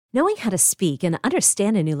Knowing how to speak and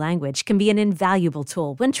understand a new language can be an invaluable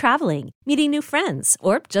tool when traveling, meeting new friends,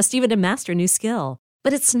 or just even to master a new skill.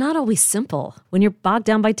 But it's not always simple when you're bogged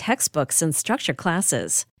down by textbooks and structured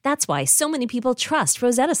classes. That's why so many people trust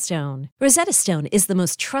Rosetta Stone. Rosetta Stone is the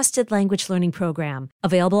most trusted language learning program,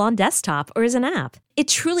 available on desktop or as an app. It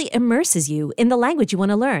truly immerses you in the language you want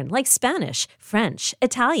to learn, like Spanish, French,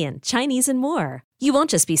 Italian, Chinese, and more. You won't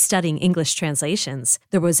just be studying English translations.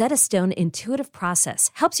 The Rosetta Stone intuitive process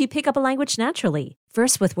helps you pick up a language naturally,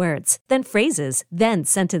 first with words, then phrases, then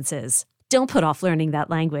sentences. Don't put off learning that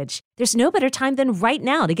language. There's no better time than right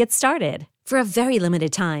now to get started. For a very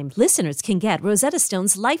limited time, listeners can get Rosetta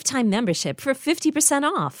Stone's lifetime membership for 50%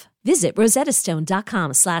 off. Visit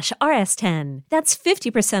rosettastone.com/rs10. That's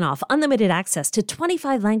 50% off unlimited access to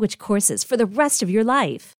 25 language courses for the rest of your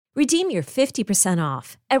life. Redeem your 50%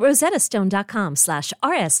 off at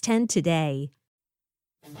rosettastone.com/rs10 today.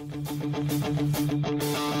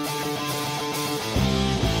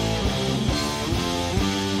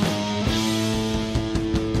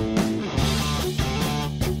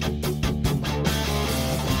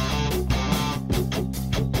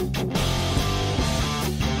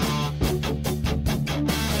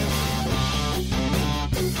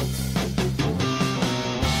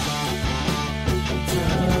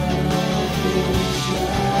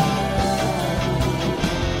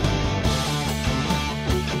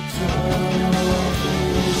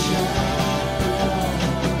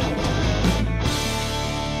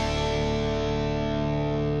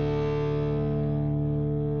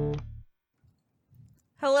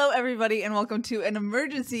 Hello, everybody, and welcome to an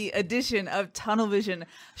emergency edition of Tunnel Vision,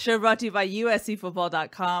 show brought to you by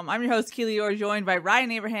USCFootball.com. I'm your host, Keely Eure, joined by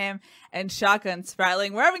Ryan Abraham and Shotgun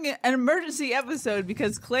Spratling. We're having an emergency episode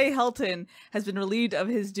because Clay Helton has been relieved of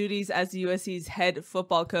his duties as USC's head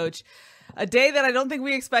football coach. A day that I don't think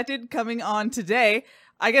we expected coming on today.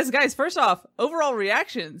 I guess, guys, first off, overall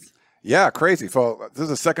reactions. Yeah, crazy. So this is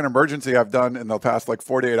the second emergency I've done in the past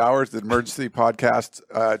 48 hours. The emergency podcast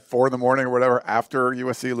at 4 in the morning or whatever after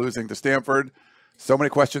USC losing to Stanford. So many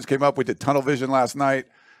questions came up. We did Tunnel Vision last night,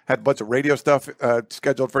 had a bunch of radio stuff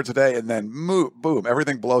scheduled for today, and then boom,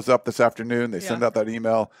 everything blows up this afternoon. They send out that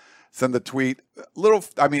email, send the tweet.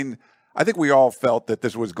 I think we all felt that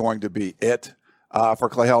this was going to be it for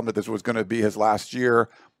Clay Helton, that this was going to be his last year.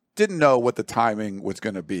 Didn't know what the timing was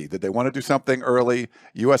going to be. Did they want to do something early?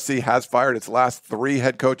 USC has fired its last 3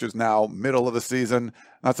 head coaches now, middle of the season.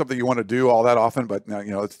 Not something you want to do all that often, but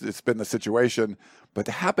it's been the situation. But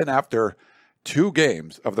to happen after 2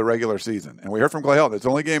 games of the regular season, and we heard from Clay Helton, it's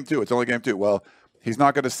only game 2. Well, he's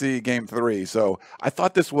not going to see game 3. So I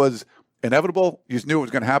thought this was inevitable. You just knew it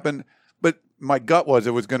was going to happen. But my gut was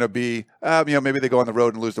it was going to be, maybe they go on the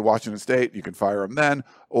road and lose to Washington State. You can fire them then,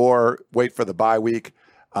 or wait for the bye week.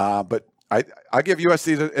 But I give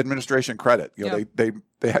USC's administration credit. They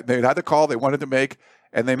had the call they wanted to make,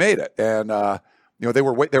 and they made it. And they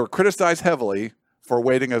were criticized heavily for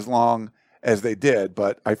waiting as long as they did.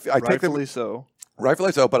 But I take them rightfully so.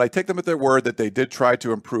 But I take them at their word that they did try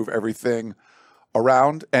to improve everything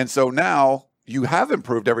around. And so now you have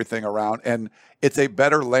improved everything around, and it's a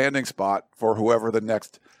better landing spot for whoever the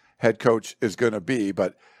next head coach is going to be.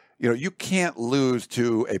 But you can't lose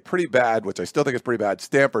to a pretty bad, which I still think is pretty bad,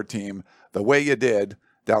 Stanford team the way you did,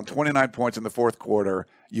 down 29 points in the fourth quarter.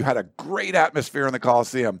 You had a great atmosphere in the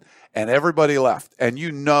Coliseum, and everybody left. And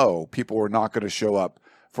people were not going to show up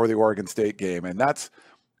for the Oregon State game. And that's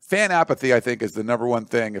fan apathy, I think, is the number one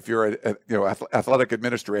thing. If you're an athletic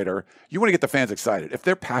administrator, you want to get the fans excited. If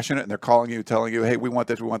they're passionate and they're calling you, telling you, hey, we want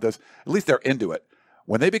this, at least they're into it.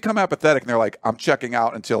 When they become apathetic and they're like, I'm checking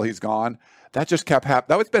out until he's gone, that just kept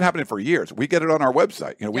happening. That's been happening for years. We get it on our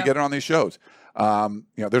website. We get it on these shows.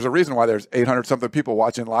 There's a reason why there's 800-something people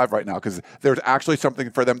watching live right now, because there's actually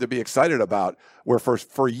something for them to be excited about, where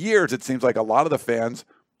for years it seems like a lot of the fans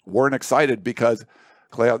weren't excited because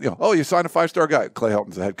Clay Helton, you signed a 5-star guy. Clay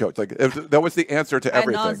Helton's the head coach. That was the answer to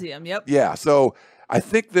everything. Ad nauseum, yep. Yeah, so I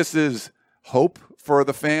think this is hope for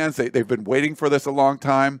the fans. They've been waiting for this a long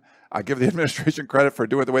time. I give the administration credit for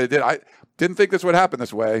doing it the way they did. I didn't think this would happen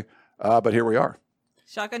this way. But here we are.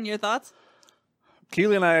 Shotgun, your thoughts?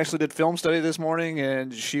 Keely and I actually did film study this morning,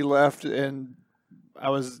 and she left, and I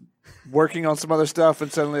was working on some other stuff,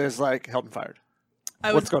 and suddenly it's like, Helton fired.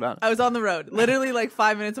 What's going on? I was on the road, literally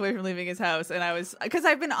 5 minutes away from leaving his house, and because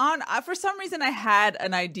I've been on, for some reason I had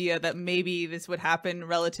an idea that maybe this would happen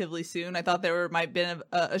relatively soon. I thought there might have been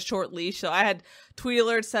a short leash, so I had tweet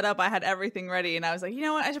alerts set up, I had everything ready, and I was like, you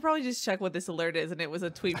know what, I should probably just check what this alert is, and it was a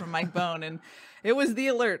tweet from Mike Bone, and it was the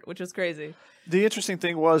alert, which was crazy. The interesting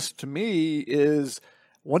thing was, to me, is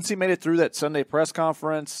once he made it through that Sunday press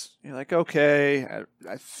conference, you're like, okay,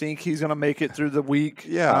 I think he's going to make it through the week.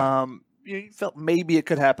 Yeah. You felt maybe it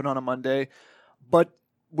could happen on a Monday. But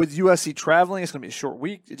with USC traveling, it's going to be a short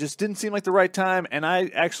week. It just didn't seem like the right time. And I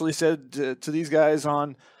actually said to these guys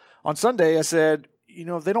on Sunday, I said,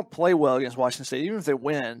 if they don't play well against Washington State, even if they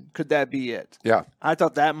win, could that be it? Yeah. I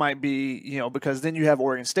thought that might be, because then you have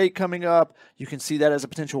Oregon State coming up. You can see that as a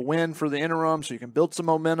potential win for the interim, so you can build some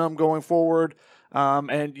momentum going forward.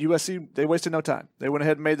 And USC, they wasted no time. They went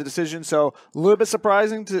ahead and made the decision. So a little bit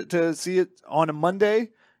surprising to see it on a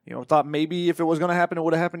Monday. Thought maybe if it was going to happen, it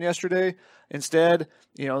would have happened yesterday. Instead,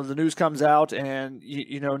 the news comes out, and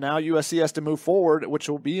now USC has to move forward, which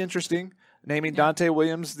will be interesting. Naming Donte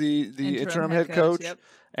Williams the interim head coach, yep.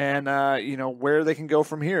 And where they can go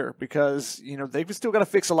from here, because they've still got to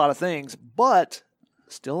fix a lot of things, but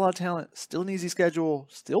still a lot of talent, still an easy schedule,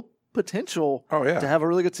 still potential to have a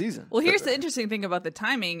really good season. Well, here's the interesting thing about the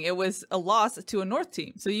timing. It was a loss to a North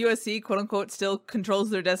team. So USC, quote unquote, still controls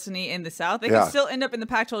their destiny in the South. They can still end up in the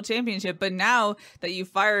Pac-12 championship. But now that you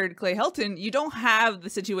fired Clay Helton, you don't have the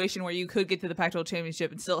situation where you could get to the Pac-12 championship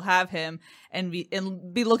and still have him and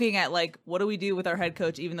be looking at, like, what do we do with our head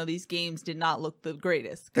coach, even though these games did not look the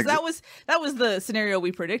greatest? Because that was the scenario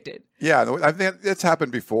we predicted. Yeah, I think it's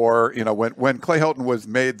happened before. When Clay Helton was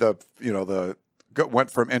made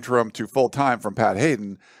went from interim to full-time from Pat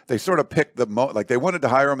Hayden, they sort of picked the like they wanted to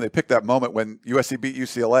hire him. They picked that moment when USC beat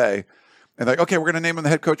UCLA, and like, okay, we're going to name him the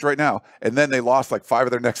head coach right now. And then they lost like 5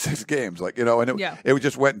 of their next 6 games, it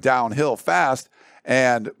just went downhill fast.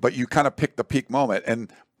 But you kind of picked the peak moment,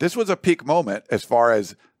 and this was a peak moment as far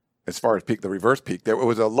as peak, the reverse peak. It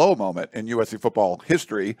was a low moment in USC football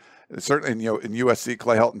history, certainly in USC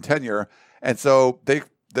Clay Helton tenure. And so the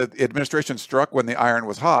administration struck when the iron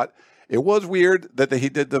was hot. It was weird that he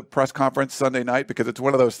did the press conference Sunday night, because it's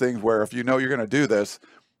one of those things where if you're going to do this,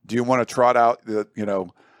 do you want to trot out the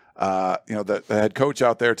head coach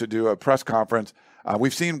out there to do a press conference?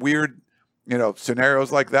 We've seen weird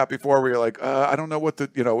scenarios like that before, where you're like, I don't know what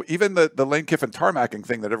even the Lane Kiffin tarmacking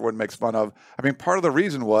thing that everyone makes fun of. I mean, part of the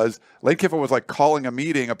reason was Lane Kiffin was like calling a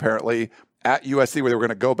meeting apparently at USC where they were going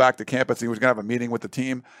to go back to campus and he was going to have a meeting with the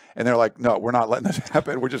team, and they're like, no, we're not letting this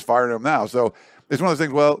happen. We're just firing him now. So it's one of those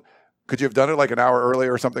things. Well, could you have done it like an hour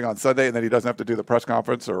earlier or something on Sunday, and then he doesn't have to do the press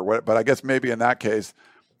conference or what? But I guess maybe in that case,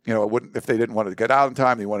 it wouldn't, if they didn't want to get out in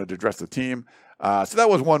time, they wanted to address the team. So that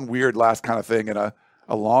was one weird last kind of thing in a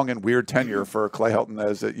long and weird tenure for Clay Helton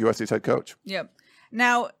as USC's head coach. Yep.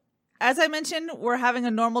 Now, as I mentioned, we're having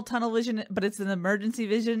a normal tunnel vision, but it's an emergency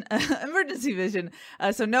vision.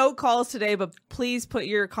 So no calls today, but please put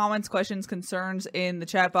your comments, questions, concerns in the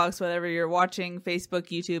chat box, whether you're watching Facebook,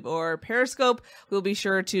 YouTube, or Periscope. We'll be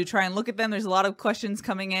sure to try and look at them. There's a lot of questions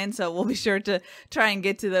coming in, so we'll be sure to try and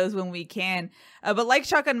get to those when we can. But like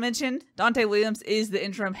Shotgun mentioned, Donte Williams is the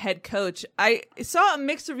interim head coach. I saw a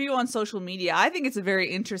mixed review on social media. I think it's a very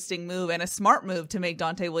interesting move and a smart move to make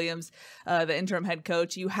Donte Williams the interim head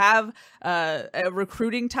coach. You have a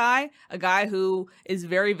recruiting tie, a guy who is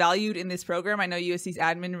very valued in this program. I know USC's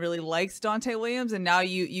admin really likes Donte Williams, and now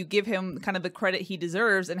you give him kind of the credit he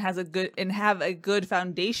deserves and have a good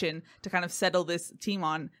foundation to kind of settle this team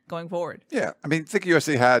on going forward. Yeah, I mean, I think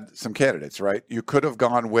USC had some candidates, right? You could have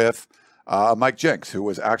gone with Mike Jenks, who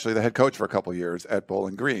was actually the head coach for a couple of years at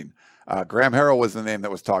Bowling Green. Graham Harrell was the name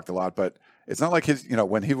that was talked a lot, but it's not like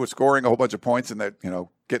when he was scoring a whole bunch of points and that,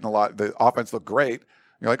 getting a lot, the offense looked great.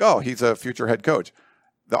 You're like, oh, he's a future head coach.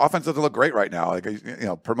 The offense doesn't look great right now. Like,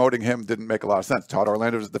 promoting him didn't make a lot of sense. Todd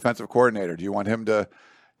Orlando was the defensive coordinator. Do you want him to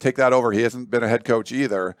take that over? He hasn't been a head coach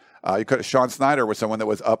either. Sean Snyder was someone that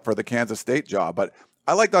was up for the Kansas State job. But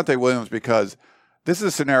I like Donte Williams because this is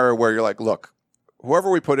a scenario where you're like, look,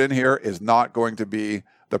 whoever we put in here is not going to be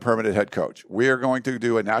the permanent head coach. We are going to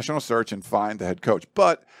do a national search and find the head coach.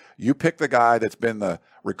 But you pick the guy that's been the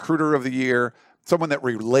recruiter of the year, someone that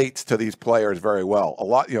relates to these players very well. A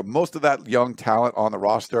lot, most of that young talent on the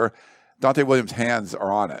roster, Donte Williams' hands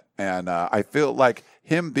are on it. And I feel like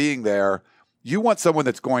him being there, you want someone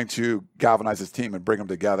that's going to galvanize his team and bring them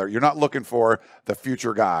together. You're not looking for the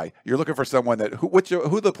future guy. You're looking for someone that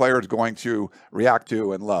who the player is going to react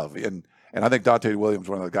to and love. And I think Donte Williams is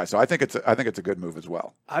one of the guys. So I think it's a good move as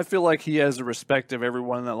well. I feel like he has the respect of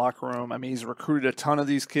everyone in that locker room. I mean, he's recruited a ton of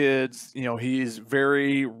these kids. He's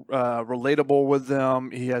very relatable with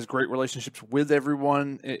them. He has great relationships with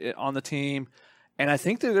everyone on the team. And I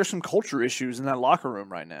think that there's some culture issues in that locker room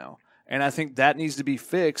right now. And I think that needs to be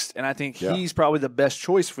fixed. And I think he's probably the best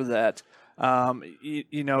choice for that.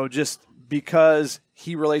 Just because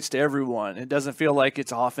he relates to everyone. It doesn't feel like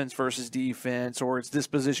it's offense versus defense, or it's this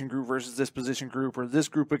position group versus this position group, or this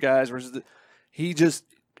group of guys versus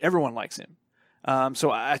everyone likes him.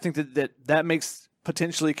 So I think that makes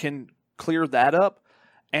potentially can clear that up.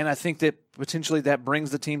 And I think that potentially that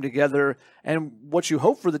brings the team together. And what you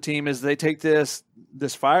hope for the team is they take this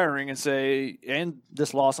firing and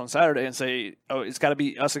this loss on Saturday and say, oh, it's got to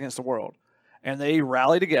be us against the world. And they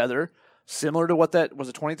rally together, similar to what that was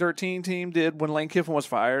a 2013 team did when Lane Kiffin was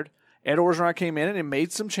fired. Ed Orgeron came in and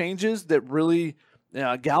made some changes that really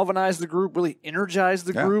galvanized the group, really energized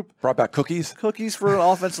the group. Brought back cookies. Cookies for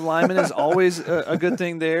offensive linemen is always a good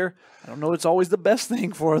thing there. I don't know it's always the best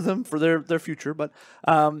thing for them, for their future. But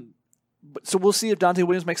so we'll see if Donte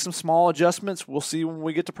Williams makes some small adjustments. We'll see when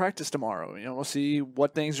we get to practice tomorrow. We'll see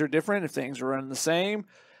what things are different, if things are running the same.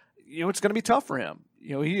 It's going to be tough for him.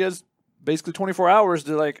 He has basically 24 hours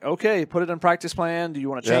to okay, put it in practice plan. Do you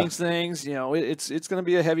want to change things? It's going to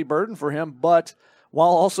be a heavy burden for him, but while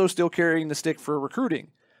also still carrying the stick for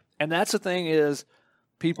recruiting. And that's the thing is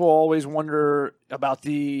people always wonder about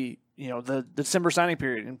the December signing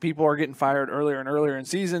period, and people are getting fired earlier and earlier in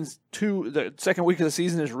seasons. The second week of the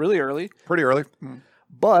season is really early. Pretty early. Mm-hmm.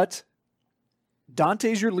 But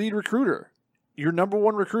Donte's your lead recruiter, your number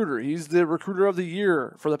one recruiter. He's the recruiter of the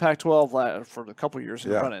year for the Pac-12 for a couple of years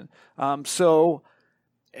running.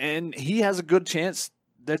 And he has a good chance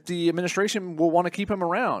that the administration will want to keep him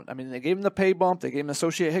around. I mean, they gave him the pay bump. They gave him the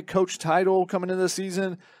associate head coach title coming into the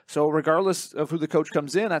season. So regardless of who the coach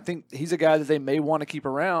comes in, I think he's a guy that they may want to keep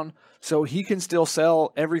around so he can still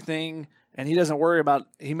sell everything, and he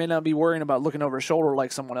may not be worrying about looking over his shoulder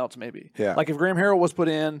like someone else maybe. Yeah. Like if Graham Harrell was put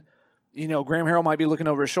in, Graham Harrell might be looking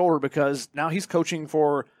over his shoulder because now he's coaching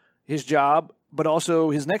for his job, but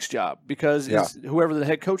also his next job, because whoever the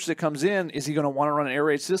head coach that comes in, is he going to want to run an air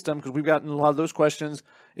raid system? Because we've gotten a lot of those questions.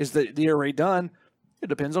 Is the air raid done? It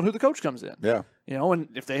depends on who the coach comes in. Yeah. And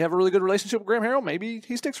if they have a really good relationship with Graham Harrell, maybe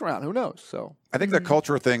he sticks around. Who knows? So I think the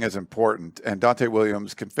culture thing is important, and Donte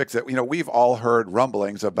Williams can fix it. We've all heard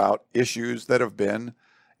rumblings about issues that have been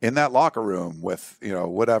in that locker room with,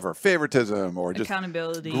 whatever, favoritism or just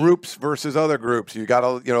accountability, groups versus other groups. You got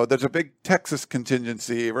to, there's a big Texas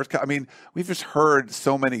contingency. We've just heard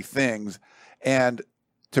so many things. And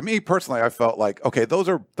to me personally, I felt like, okay, those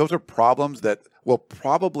are problems that will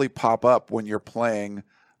probably pop up when you're playing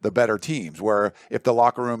the better teams, where if the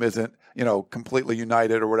locker room isn't, completely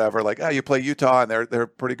united or whatever, you play Utah and they're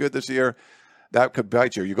pretty good this year, that could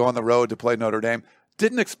bite you. You go on the road to play Notre Dame.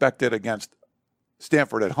 Didn't expect it against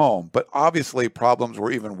Stanford at home, but obviously problems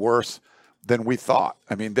were even worse than we thought.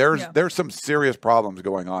 I mean, there's some serious problems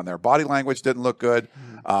going on there. Body language didn't look good.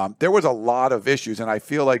 There was a lot of issues, and I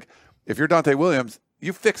feel like if you're Donte Williams,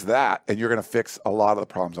 you fix that, and you're going to fix a lot of the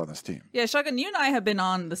problems on this team. Yeah, Shotgun, you and I have been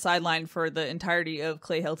on the sideline for the entirety of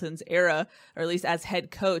Clay Helton's era, or at least as head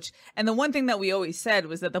coach. And the one thing that we always said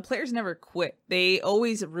was that the players never quit. They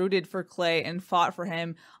always rooted for Clay and fought for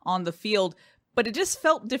him on the field, but it just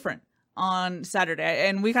felt different on Saturday,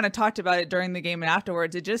 and we kind of talked about it during the game and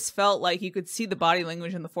afterwards. It just felt like you could see the body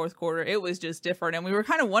language in the fourth quarter. It was just different, and we were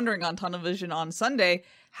kind of wondering on Tunnel Vision on Sunday,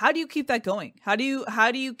 how do you keep that going? How do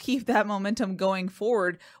you keep that momentum going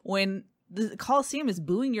forward when the Coliseum is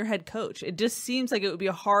booing your head coach? It just seems like it would be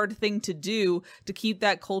a hard thing to do to keep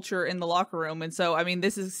that culture in the locker room. And so,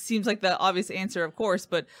 seems like the obvious answer, of course,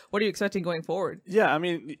 but what are you expecting going forward? Yeah,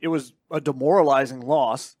 it was a demoralizing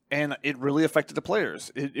loss, and it really affected the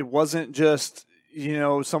players. It wasn't just,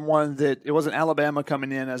 it wasn't Alabama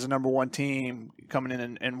coming in as a number one team coming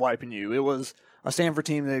in and wiping you. It was a Stanford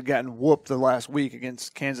team that had gotten whooped the last week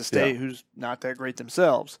against Kansas State, who's not that great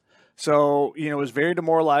themselves. So, it was very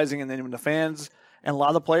demoralizing. And then when the fans and a lot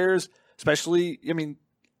of the players, especially,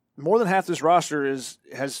 more than half this roster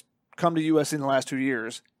has come to USC in the last 2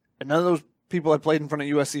 years. And none of those people had played in front of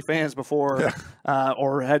USC fans before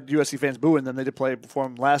or had USC fans booing them. They did play before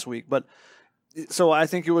them last week. But so I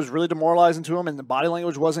think it was really demoralizing to them, and the body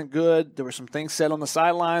language wasn't good. There were some things said on the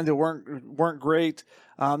sideline that weren't great.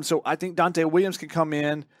 So I think Donte Williams can come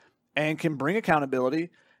in and can bring accountability.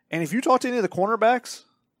 And if you talk to any of the cornerbacks,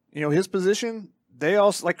 his position, they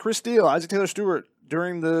also, like Chris Steele, Isaac Taylor-Stewart,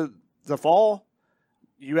 during the fall,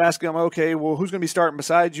 you ask them, okay, well, who's going to be starting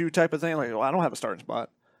beside you type of thing? Like, well, I don't have a starting spot.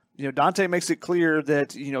 Donte makes it clear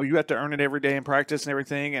that, you have to earn it every day in practice and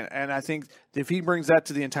everything. And I think if he brings that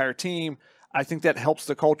to the entire team, I think that helps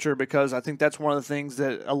the culture, because I think that's one of the things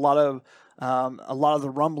that a lot of the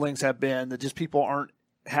rumblings have been, that just people aren't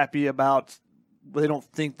happy about. They don't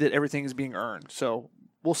think that everything is being earned. So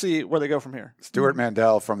we'll see where they go from here. Stuart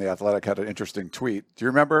Mandel from The Athletic had an interesting tweet. Do you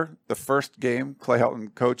remember the first game Clay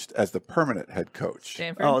Helton coached as the permanent head coach?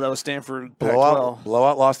 Stanford? Oh, that was Stanford Pac-12.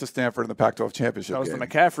 Blowout loss to Stanford in the Pac-12 championship That was game. the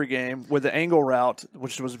McCaffrey game with the angle route,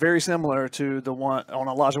 which was very similar to the one on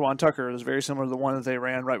Elijah Tucker. It was very similar to the one that they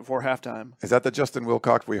ran right before halftime. Is that the Justin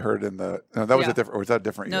Wilcox we heard in the? No, that was a different. Or was that a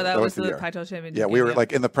different year? No, that was the year. Pac-12 championship. Yeah, we were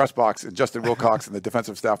like in the press box, and Justin Wilcox and the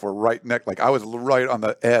defensive staff were right next. Like I was right on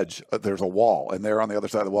the edge. There's a wall, and they're on the other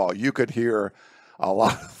side of the wall. You could hear a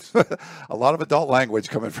lot of adult language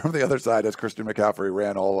coming from the other side as Christian McCaffrey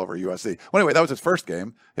ran all over USC. Well, anyway, that was his first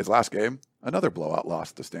game. His last game, another blowout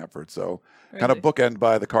loss to Stanford. So kind of bookend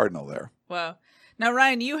by the Cardinal there. Wow. Now,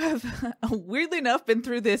 Ryan, you have, weirdly enough, been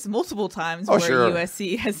through this multiple times where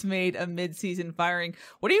USC has made a midseason firing.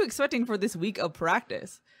 What are you expecting for this week of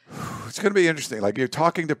practice? It's going to be interesting. Like you're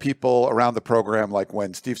talking to people around the program, like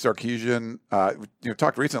when Steve Sarkisian,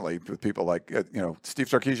 talked recently with people like, Steve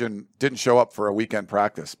Sarkisian didn't show up for a weekend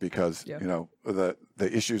practice because, the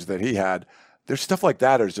issues that he had. There's stuff like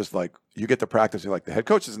that is just like, you get to practice, you're like, the head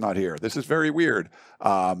coach is not here. This is very weird.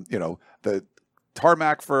 The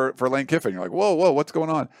tarmac for Lane Kiffin. You're like, whoa, what's going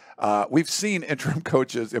on? We've seen interim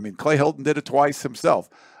coaches. I mean, Clay Helton did it twice himself.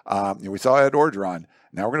 We saw Ed Orgeron.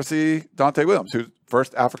 Now we're going to see Donte Williams, who's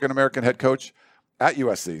first African-American head coach at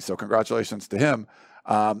USC. So congratulations to him.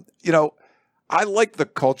 I like the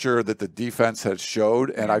culture that the defense has showed,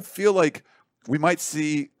 and I feel like we might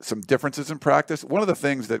see some differences in practice. One of the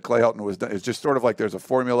things that Clay Helton was done is just sort of like there's a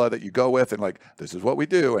formula that you go with, and like, this is what we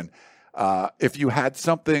do. And if you had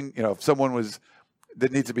something, if someone was that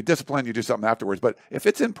needs to be disciplined, you do something afterwards. But if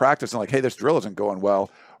it's in practice and like, hey, this drill isn't going well,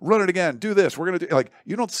 run it again, do this. We're going to do, like,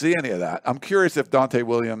 you don't see any of that. I'm curious if Donte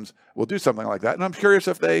Williams will do something like that. And I'm curious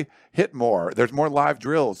if they hit more. There's more live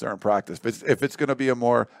drills during practice. If it's going to be a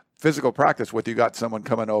more physical practice with you got someone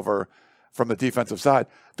coming over from the defensive side.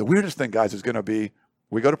 The weirdest thing, guys, is going to be,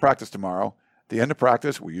 we go to practice tomorrow. The end of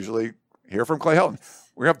practice, we usually hear from Clay Helton.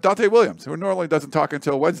 We have Donte Williams, who normally doesn't talk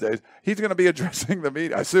until Wednesdays. He's going to be addressing the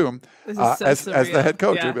meeting, I assume, as the head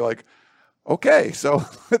coach. He'll be like, okay, so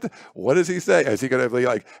what does he say? Is he going to be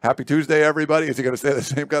like, happy Tuesday, everybody? Is he going to say the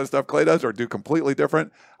same kind of stuff Clay does or do completely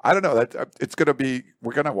different? I don't know. It's going to be,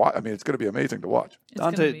 we're going to watch. I mean, it's going to be amazing to watch.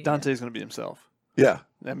 Donte's going to be himself. Yeah.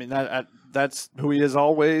 I mean, that's who he is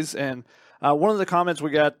always. And one of the comments we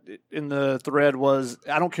got in the thread was,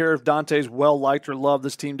 I don't care if Donte's well-liked or loved.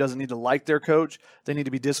 This team doesn't need to like their coach. They need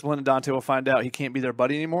to be disciplined, and Donte will find out he can't be their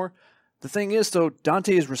buddy anymore. The thing is, though, Donte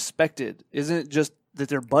is respected. Isn't it just that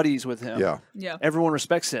they're buddies with him? Yeah. Everyone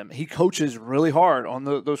respects him. He coaches really hard on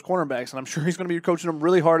those cornerbacks, and I'm sure he's going to be coaching them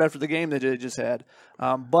really hard after the game that they just had.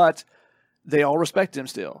 But they all respect him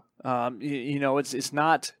still. It's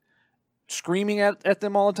not screaming at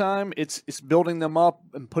them all the time. It's building them up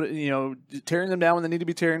and tearing them down when they need to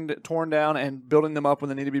be torn down and building them up when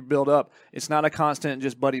they need to be built up. It's not a constant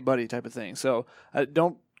just buddy type of thing. So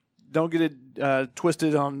don't get it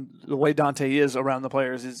twisted on the way Donte is around the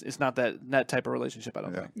players. It's not that type of relationship, I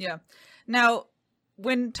don't think. Yeah. Now,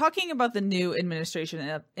 when talking about the new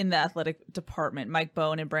administration in the athletic department, Mike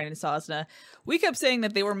Bohn and Brandon Sosna, we kept saying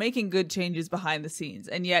that they were making good changes behind the scenes.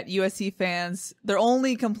 And yet USC fans, their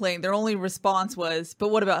only response was, but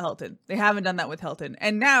what about Helton? They haven't done that with Helton.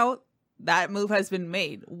 And now that move has been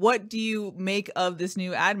made. What do you make of this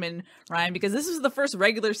new admin, Ryan? Because this was the first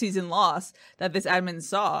regular season loss that this admin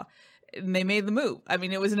saw. And they made the move. I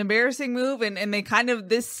mean, it was an embarrassing move. And they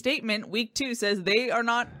this statement, week 2, says they are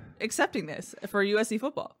not accepting this for USC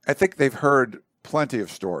football. I think they've heard plenty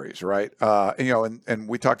of stories, right? And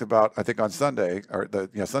we talked about, I think on Sunday, or the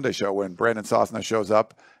Sunday show, when Brandon Sosna shows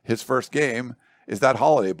up, his first game is that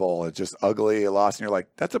Holiday Bowl. It's just ugly, a loss, and you're like,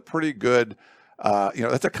 that's a pretty good,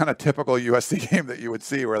 that's a kind of typical USC game that you would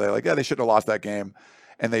see where they're like, yeah, they shouldn't have lost that game,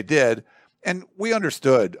 and they did. And we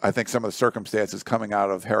understood, I think, some of the circumstances coming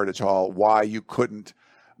out of Heritage Hall, why you couldn't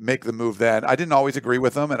make the move then. I didn't always agree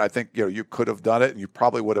with them, and I think you could have done it, and you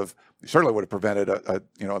certainly would have prevented a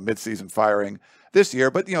midseason firing this year.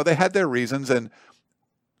 But they had their reasons, and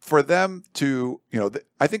for them to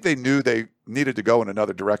I think they knew they needed to go in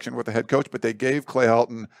another direction with the head coach, but they gave Clay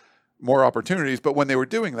Helton more opportunities. But when they were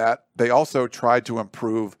doing that, they also tried to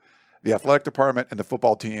improve the athletic department and the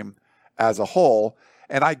football team as a whole.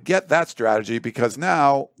 And I get that strategy because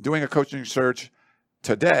now doing a coaching search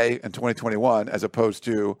today in 2021, as opposed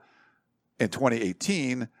to in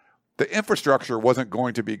 2018, the infrastructure wasn't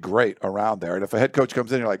going to be great around there. And if a head coach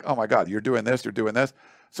comes in, you're like, oh my God, you're doing this, you're doing this.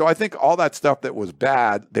 So I think all that stuff that was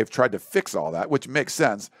bad, they've tried to fix all that, which makes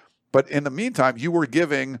sense. But in the meantime, you were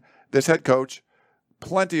giving this head coach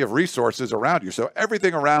plenty of resources around you. So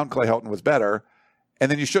everything around Clay Helton was better.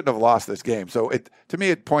 and then you shouldn't have lost this game. So to me,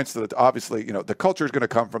 it points to that. Obviously, the culture is going to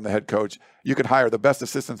come from the head coach. You can hire the best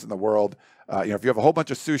assistants in the world. If you have a whole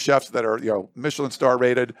bunch of sous chefs that are Michelin star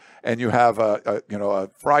rated, and you have a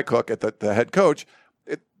fry cook at the head coach,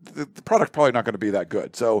 the product's probably not going to be that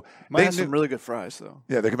good. So might have some really good fries, though.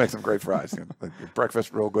 Yeah, they can make some great fries.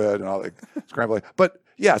 Breakfast real good and all the scrambling. But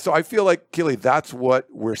yeah, so I feel like, Keely, that's what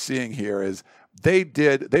we're seeing here is they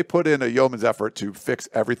put in a yeoman's effort to fix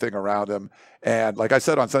everything around them. And like I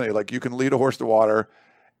said on Sunday, like you can lead a horse to water,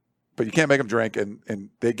 but you can't make him drink. And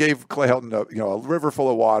they gave Clay Helton a river full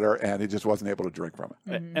of water, and he just wasn't able to drink from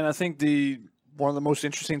it. And I think one of the most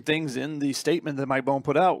interesting things in the statement that Mike Bohn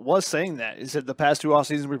put out was saying that. He said the past 2 off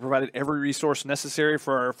seasons we provided every resource necessary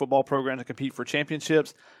for our football program to compete for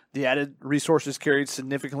championships. The added resources carried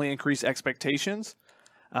significantly increased expectations.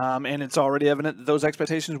 And it's already evident that those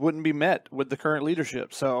expectations wouldn't be met with the current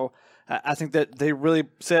leadership. So I think that they really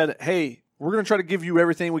said, hey, we're going to try to give you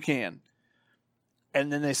everything we can.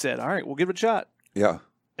 And then they said, all right, we'll give it a shot. Yeah.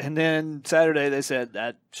 And then Saturday they said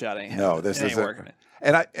that shot ain't working.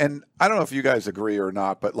 And I don't know if you guys agree or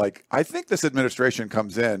not, but like I think this administration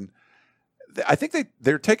comes in. I think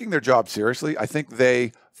they're taking their job seriously. I think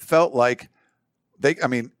they felt like I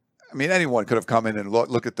mean, anyone could have come in and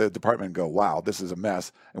look at the department and go, "Wow, this is a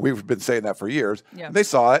mess." And we've been saying that for years. Yeah. And they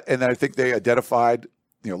saw it, and then I think they identified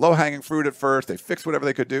low hanging fruit at first. They fixed whatever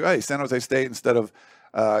they could do. Hey, San Jose State instead of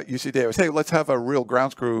UC Davis. Hey, let's have a real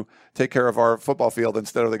grounds crew take care of our football field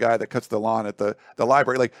instead of the guy that cuts the lawn at the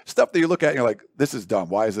library. Like stuff that you look at and you're like, this is dumb.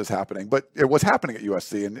 Why is this happening? But it was happening at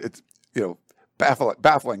USC, and it's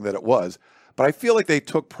baffling that it was. But I feel like they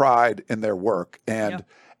took pride in their work, and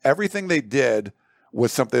everything they did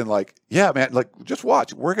was something like, yeah, man, like just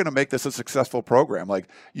watch. We're going to make this a successful program. Like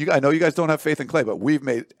I know you guys don't have faith in Clay, but we've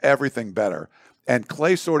made everything better. And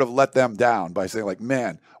Clay sort of let them down by saying, like,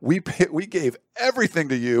 man, we gave everything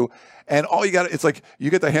to you, and all you got, it's like you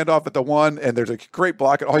get the handoff at the 1, and there's a great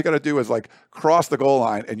block, and all you got to do is like cross the goal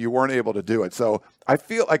line, and you weren't able to do it. So I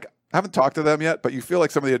feel like I haven't talked to them yet, but you feel like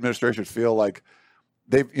some of the administrators feel like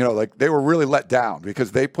they were really let down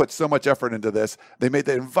because they put so much effort into this. They made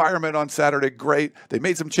the environment on Saturday great. They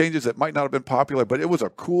made some changes that might not have been popular, but it was a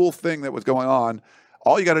cool thing that was going on.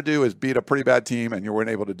 All you got to do is beat a pretty bad team, and you weren't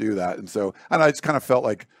able to do that. And so, I just kind of felt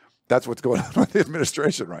like that's what's going on with the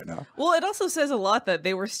administration right now. Well, it also says a lot that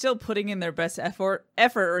they were still putting in their best effort,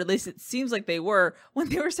 or at least it seems like they were, when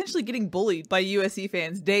they were essentially getting bullied by USC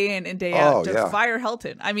fans day in and day out to fire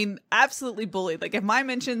Helton. I mean, absolutely bullied. Like if my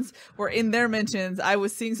mentions were in their mentions, I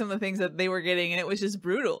was seeing some of the things that they were getting, and it was just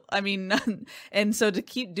brutal. I mean, and so to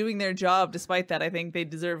keep doing their job despite that, I think they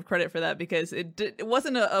deserve credit for that because it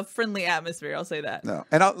wasn't a friendly atmosphere. I'll say that. No,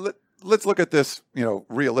 and let's look at this,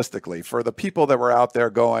 realistically. For the people that were out there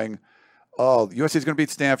going, oh, USC is going to beat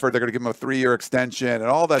Stanford, they're going to give them a 3-year extension and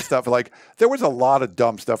all that stuff. Like, there was a lot of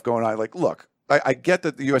dumb stuff going on. Like, look, I get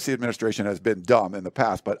that the USC administration has been dumb in the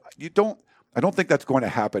past, but I don't think that's going to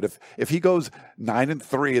happen. If he goes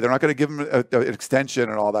 9-3, they're not going to give him an extension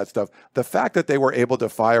and all that stuff. The fact that they were able to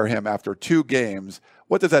fire him after 2 games,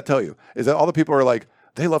 what does that tell you? Is that all the people are like,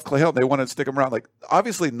 they love Clay Helton, they want to stick him around? Like,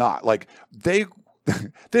 obviously not. Like,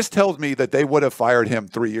 this tells me that they would have fired him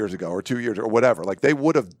 3 years ago or 2 years or whatever. Like they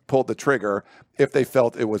would have pulled the trigger if they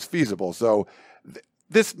felt it was feasible. So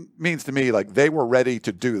this means to me like they were ready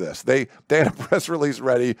to do this. They had a press release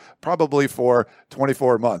ready probably for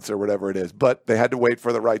 24 months or whatever it is, but they had to wait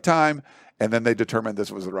for the right time, and then they determined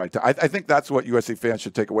this was the right time. I think that's what USC fans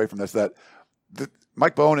should take away from this, that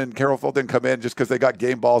Mike Bohn and Carol Folt didn't come in just because they got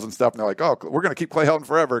game balls and stuff, and they're like, oh, we're going to keep Clay Helton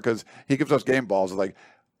forever because he gives us game balls. It's like,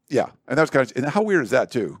 yeah, and that was kind of, and how weird is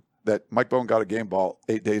that too? That Mike Bohn got a game ball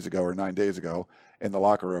 8 days ago or 9 days ago in the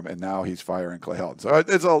locker room, and now he's firing Clay Helton. So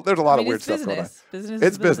there's a lot of weird stuff going on.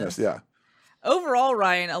 It's business, yeah. Overall,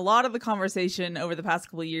 Ryan, a lot of the conversation over the past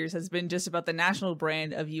couple of years has been just about the national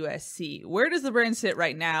brand of USC. Where does the brand sit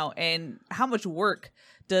right now, and how much work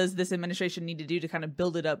does this administration need to do to kind of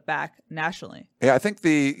build it up back nationally? Yeah, I think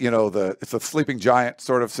it's a sleeping giant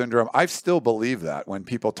sort of syndrome. I still believe that when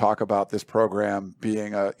people talk about this program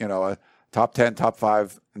being a top 10, top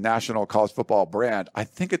 5 national college football brand, I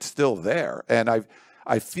think it's still there. And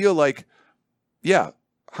I feel like, yeah,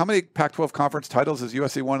 how many Pac-12 conference titles has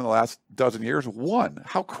USC won in the last dozen years? 1.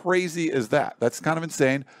 How crazy is that? That's kind of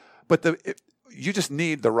insane. But you just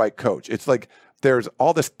need the right coach. It's like there's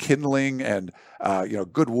all this kindling and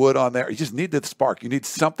good wood on there. You just need the spark. You need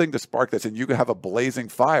something to spark this, and you can have a blazing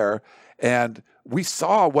fire. And we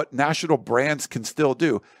saw what national brands can still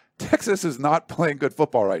do. Texas is not playing good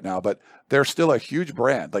football right now, but they're still a huge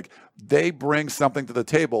brand. Like they bring something to the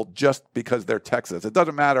table just because they're Texas. It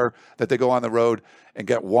doesn't matter that they go on the road and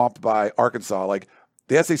get whomped by Arkansas. Like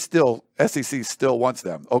The SEC still wants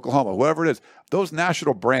them. Oklahoma, whoever it is, those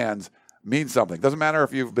national brands mean something. Doesn't matter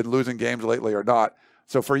if you've been losing games lately or not.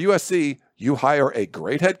 So for USC, you hire a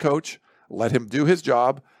great head coach, let him do his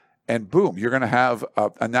job, and boom, you're going to have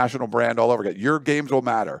a national brand all over again. Your games will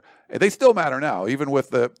matter. They still matter now, even with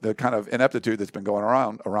the kind of ineptitude that's been going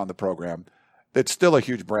around the program. It's still a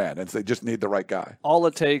huge brand, and they just need the right guy. All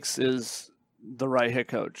it takes is the right head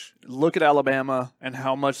coach. Look at Alabama and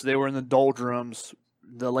how much they were in the doldrums,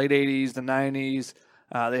 the late 80s, the 90s.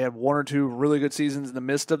 They had one or two really good seasons in the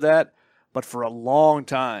midst of that, but for a long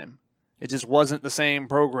time, it just wasn't the same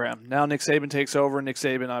program. Now Nick Saban takes over. Nick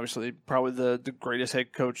Saban, obviously, probably the greatest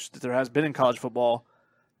head coach that there has been in college football,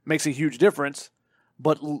 makes a huge difference.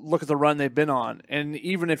 But look at the run they've been on. And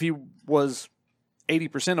even if he was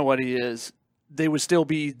 80% of what he is, they would still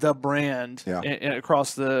be the brand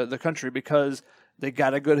across the country because they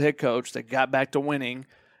got a good head coach. They got back to winning,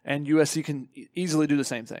 and USC can easily do the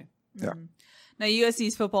same thing. Yeah. Now,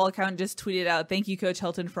 USC's football account just tweeted out, "Thank you, Coach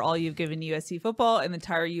Helton, for all you've given USC football and the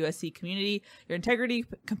entire USC community. Your integrity,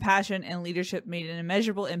 compassion, and leadership made an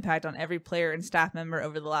immeasurable impact on every player and staff member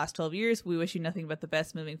over the last 12 years. We wish you nothing but the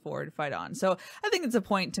best moving forward. Fight on." So I think it's a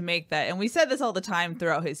point to make that. And we said this all the time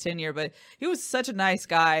throughout his tenure, but he was such a nice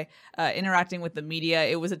guy interacting with the media.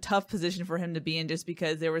 It was a tough position for him to be in just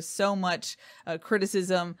because there was so much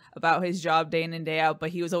criticism about his job day in and day out, but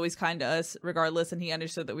he was always kind to us regardless, and he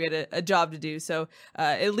understood that we had a job to do. So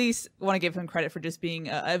at least want to give him credit for just being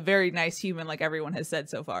a very nice human, like everyone has said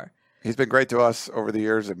so far. He's been great to us over the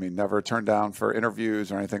years. I mean, never turned down for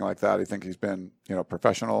interviews or anything like that. I think he's been,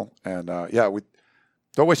 professional. And, we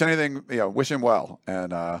don't wish anything, wish him well.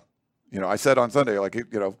 And, I said on Sunday, like, if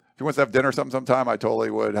he wants to have dinner sometime, I totally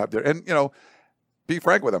would have dinner. And, be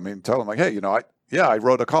frank with him. I mean, tell him, like, hey, I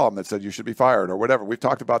wrote a column that said you should be fired or whatever. We've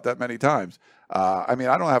talked about that many times. I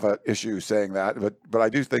don't have an issue saying that, but I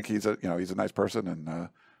do think he's a nice person, and I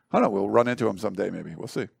don't know, we'll run into him someday. Maybe we'll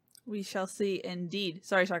see. We shall see, indeed.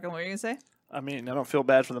 Sorry, Shotgun, what were you gonna say? I don't feel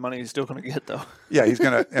bad for the money he's still going to get, though. Yeah, he's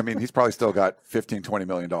gonna. He's probably still got $15-20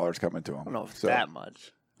 million coming to him. I don't know if that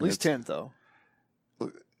much. At least 10, though.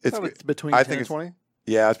 It's between 10 and 20.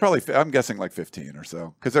 Yeah, it's probably. I'm guessing like 15 or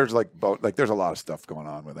so, because there's there's a lot of stuff going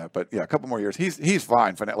on with that. But yeah, a couple more years, he's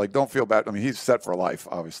fine. Like, don't feel bad. He's set for life,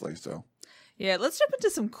 obviously. So. Yeah, let's jump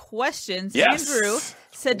into some questions. Yes. Andrew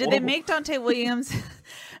said, did they make Donte Williams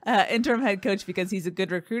interim head coach because he's a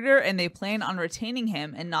good recruiter and they plan on retaining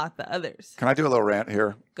him and not the others? Can I do a little rant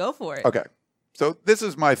here? Go for it. Okay. So this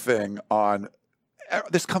is my thing on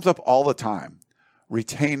 – this comes up all the time,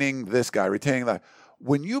 retaining this guy, retaining that.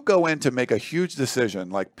 When you go in to make a huge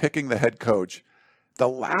decision like picking the head coach, the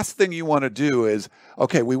last thing you want to do is,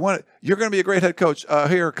 okay, you're going to be a great head coach.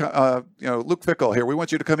 Here, Luke Fickell here. We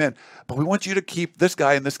want you to come in, but we want you to keep this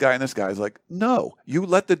guy and this guy and this guy. It's like, no, you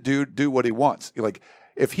let the dude do what he wants. Like,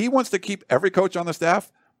 if he wants to keep every coach on the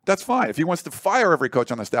staff, that's fine. If he wants to fire every coach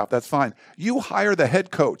on the staff, that's fine. You hire the head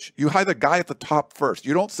coach. You hire the guy at the top first.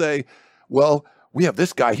 You don't say, well, we have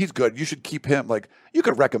this guy. He's good. You should keep him. Like, you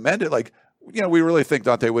could recommend it. Like, we really think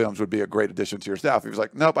Donte Williams would be a great addition to your staff. He was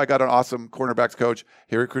like, nope, I got an awesome cornerbacks coach.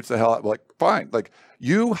 He recruits the hell out. Like, fine. Like,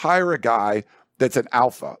 you hire a guy that's an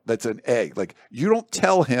alpha, that's an A. Like, you don't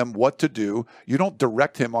tell him what to do. You don't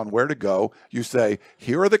direct him on where to go. You say,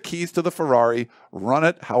 here are the keys to the Ferrari. Run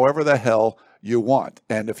it however the hell you want.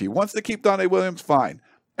 And if he wants to keep Donte Williams, fine.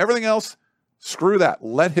 Everything else, screw that.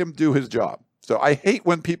 Let him do his job. So I hate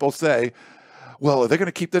when people say, well, are they going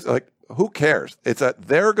to keep this? Like, who cares? It's that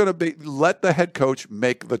they're going to let the head coach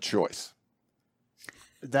make the choice.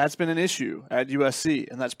 That's been an issue at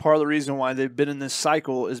USC, and that's part of the reason why they've been in this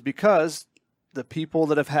cycle is because the people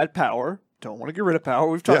that have had power don't want to get rid of power.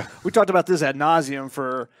 We talked about this ad nauseum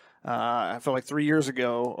for I feel like 3 years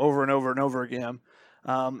ago, over and over and over again.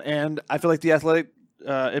 And I feel like the athletic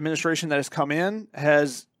administration that has come in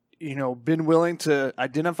has been willing to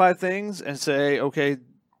identify things and say, okay,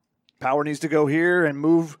 power needs to go here and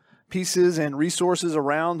move pieces and resources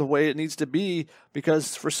around the way it needs to be,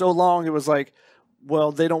 because for so long it was like,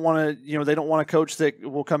 well, they don't want a coach that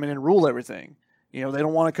will come in and rule everything. They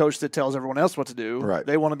don't want a coach that tells everyone else what to do. Right.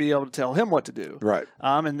 They want to be able to tell him what to do. Right.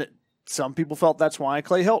 And some people felt that's why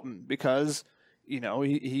Clay Helton, because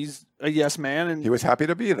he's a yes man and he was happy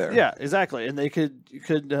to be there. Yeah, exactly. And they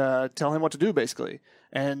could tell him what to do basically,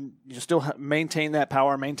 and you still maintain that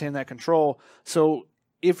power, maintain that control. So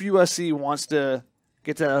if USC wants to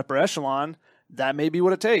get to that upper echelon, that may be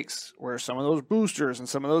what it takes, where some of those boosters and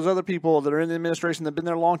some of those other people that are in the administration that have been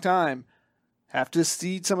there a long time have to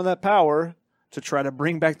cede some of that power to try to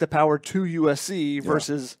bring back the power to USC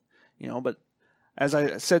versus, but as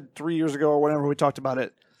I said 3 years ago or whenever we talked about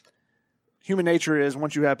it, human nature is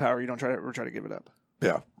once you have power, you don't try to give it up.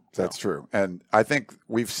 Yeah, that's true. And I think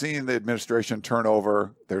we've seen the administration turn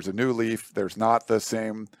over. There's a new leaf. There's not the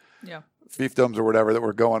same fiefdoms or whatever that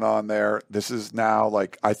were going on there. This is now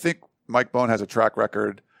like, I think Mike Bohn has a track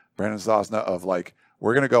record, Brandon Zosna, of like,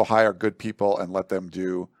 we're going to go hire good people and let them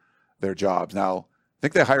do their jobs. Now, I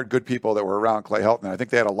think they hired good people that were around Clay Helton. I think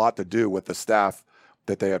they had a lot to do with the staff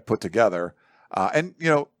that they had put together. And,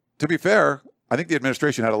 to be fair, I think the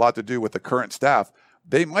administration had a lot to do with the current staff.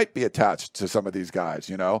 They might be attached to some of these guys,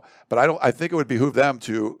 but I think it would behoove them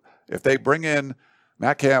to, if they bring in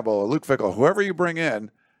Matt Campbell or Luke Fickell, whoever you bring in,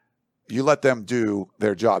 you let them do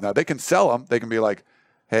their job. Now they can sell them. They can be like,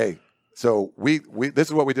 hey, so we this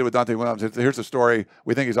is what we did with Donte Williams. Here's the story.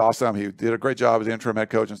 We think he's awesome. He did a great job as the interim head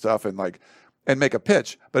coach and stuff, and make a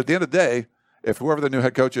pitch. But at the end of the day, if whoever the new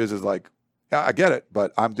head coach is like, yeah, I get it,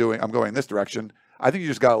 but I'm going in this direction, I think you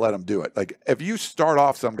just got to let them do it. Like if you start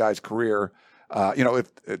off some guy's career, if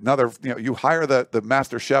another, you hire the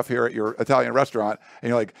master chef here at your Italian restaurant and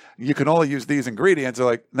you're like, you can only use these ingredients. They're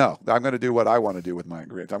like, no, I'm going to do what I want to do with my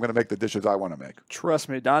ingredients. I'm going to make the dishes I want to make. Trust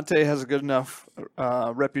me, Donte has a good enough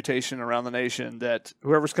reputation around the nation that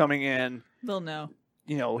whoever's coming in, they'll know.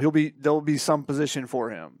 There'll be some position for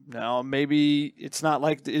him. Now, maybe it's not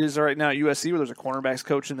like it is right now at USC where there's a cornerbacks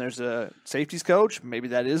coach and there's a safeties coach. Maybe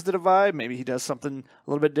that is the divide. Maybe he does something a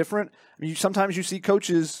little bit different. I mean, sometimes you see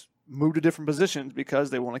coaches move to different positions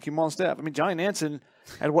because they want to keep him on staff. I mean, Johnny Nansen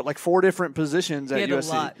had 4 different positions at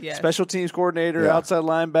USC. A lot, yes. Special teams coordinator, outside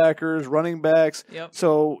linebackers, running backs. Yep.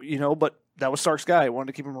 So, but that was Sark's guy. He wanted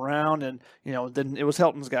to keep him around, and then it was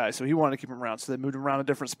Helton's guy, so he wanted to keep him around. So they moved him around to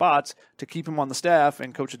different spots to keep him on the staff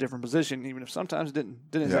and coach a different position, even if sometimes it didn't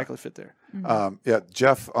exactly fit there. Mm-hmm.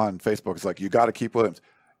 Jeff on Facebook is like, you got to keep Williams.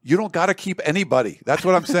 You don't got to keep anybody. That's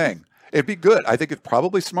what I'm saying. It'd be good. I think it's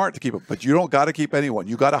probably smart to keep him, but you don't got to keep anyone.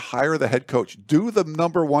 You got to hire the head coach. Do the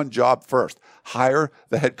number one job first. Hire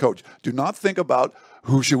the head coach. Do not think about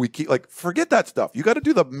who should we keep. Like, forget that stuff. You got to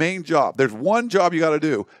do the main job. There's one job you got to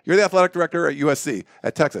do. You're the athletic director at USC,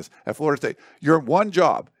 at Texas, at Florida State. Your one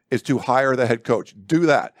job is to hire the head coach. Do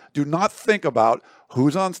that. Do not think about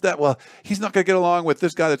who's on staff. Well, he's not going to get along with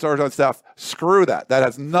this guy that's already on staff. Screw that. That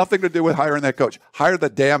has nothing to do with hiring that coach. Hire the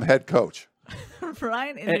damn head coach.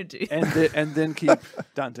 Ryan energy. And then keep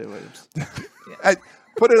Donte Williams.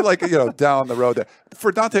 Put it down the road there.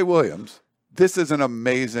 For Donte Williams, this is an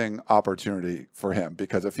amazing opportunity for him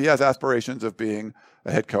because if he has aspirations of being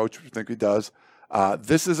a head coach, which I think he does,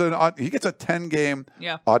 this is he gets a 10-game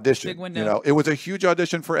audition. Big window. It was a huge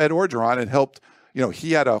audition for Ed Orgeron and helped.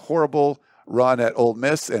 He had a horrible run at Ole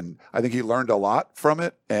Miss, and I think he learned a lot from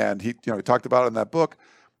it. And he talked about it in that book,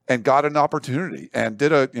 and got an opportunity and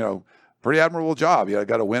did a pretty admirable job.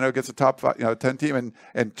 Got a win against the top 10 team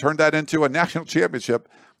and turned that into a national championship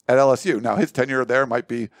at LSU. Now his tenure there might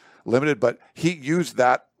be limited, but he used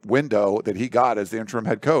that window that he got as the interim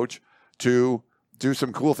head coach to do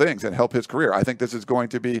some cool things and help his career. I think this is going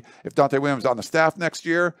to be, if Donte Williams is on the staff next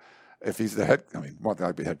year, if he's the head, more than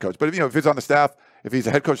likely head coach, but if he's on the staff, if he's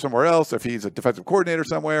a head coach somewhere else, if he's a defensive coordinator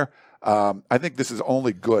somewhere, I think this is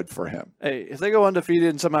only good for him. Hey, if they go undefeated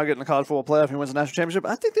and somehow get in the college football playoff and he wins the national championship,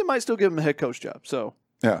 I think they might still give him a head coach job. So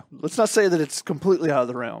let's not say that it's completely out of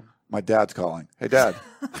the realm. My dad's calling. Hey, Dad,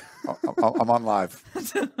 I'm on live.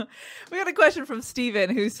 We got a question from Steven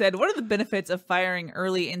who said, what are the benefits of firing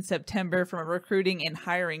early in September from a recruiting and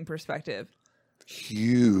hiring perspective?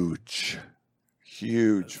 Huge.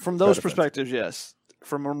 From those benefits. Perspectives, yes.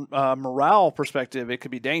 From a morale perspective, it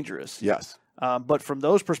could be dangerous. Yes. But from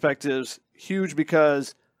those perspectives, huge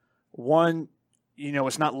because, one,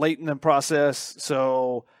 it's not late in the process.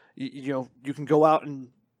 So, you can go out and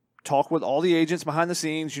talk with all the agents behind the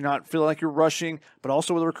scenes. You're not feeling like you're rushing. But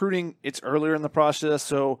also with recruiting, it's earlier in the process.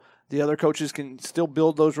 So the other coaches can still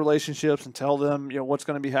build those relationships and tell them, what's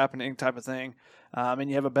going to be happening type of thing. And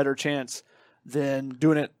you have a better chance than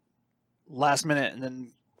doing it last minute. And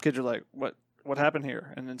then kids are like, what happened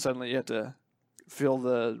here? And then suddenly you have to fill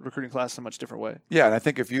the recruiting class in a much different way. Yeah, and I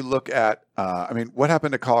think if you look at, what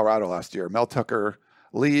happened to Colorado last year? Mel Tucker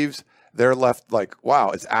leaves. They're left like, wow,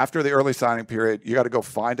 it's after the early signing period. You got to go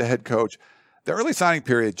find a head coach. The early signing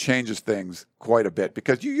period changes things quite a bit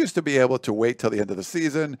because you used to be able to wait till the end of the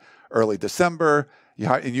season, early December,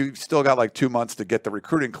 and you still got like 2 months to get the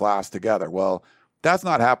recruiting class together. Well, that's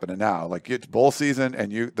not happening now. Like it's bowl season,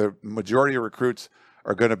 and the majority of recruits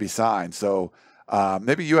are going to be signed. So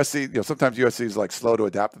maybe USC, sometimes USC is like slow to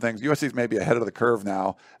adapt to things. USC is maybe ahead of the curve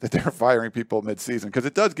now that they're firing people mid-season because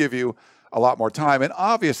it does give you a lot more time and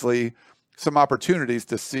obviously some opportunities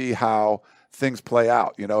to see how things play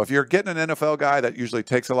out. If you're getting an NFL guy, that usually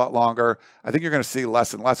takes a lot longer. I think you're going to see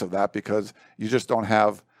less and less of that because you just don't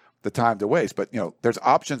have the time to waste. But, there's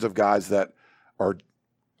options of guys that are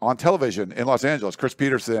on television in Los Angeles, Chris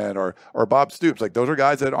Peterson or Bob Stoops. Like, those are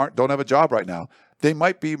guys that don't have a job right now. They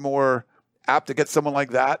might be more apt to get someone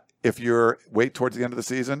like that if you're wait towards the end of the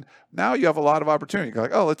season. Now you have a lot of opportunity. You're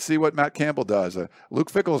like, oh, let's see what Matt Campbell does. Luke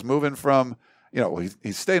Fickell's moving from,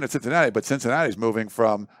 he's staying at Cincinnati, but Cincinnati's moving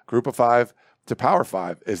from Group of 5 to Power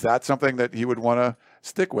 5. Is that something that he would want to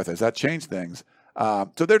stick with? Does that change things?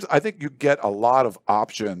 So I think you get a lot of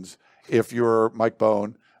options if you're Mike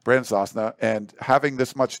Bone, Brandon Sosna, and having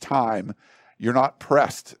this much time, you're not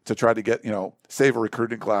pressed to try to get, save a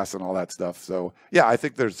recruiting class and all that stuff. So, yeah, I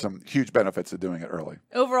think there's some huge benefits to doing it early.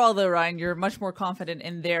 Overall, though, Ryan, you're much more confident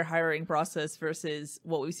in their hiring process versus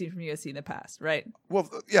what we've seen from USC in the past, right? Well,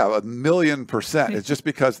 yeah, 1,000,000%. It's just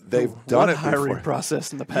because they've done it before. Hiring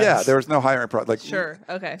process in the past. Yeah, there was no hiring process. Sure.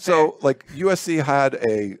 Okay. So, USC had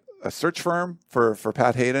a search firm for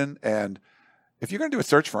Pat Hayden, and if you're going to do a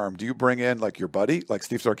search firm, do you bring in your buddy, like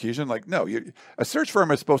Steve Sarkisian? No, a search firm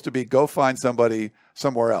is supposed to be go find somebody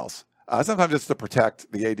somewhere else. Sometimes it's to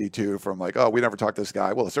protect the AD2 from we never talked to this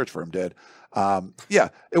guy. Well, the search firm did.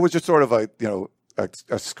 It was just sort of a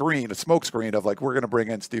screen, a smoke screen of we're going to bring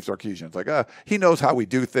in Steve Sarkisian. It's he knows how we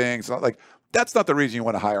do things. That's not the reason you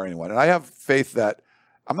want to hire anyone. And I have faith that,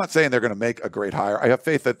 I'm not saying they're going to make a great hire. I have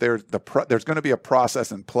faith that there's going to be a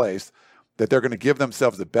process in place that they're going to give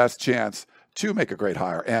themselves the best chance to make a great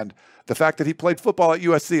hire. And the fact that he played football at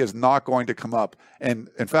USC is not going to come up. And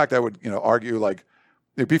in fact, I would, argue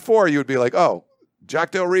before you would be oh,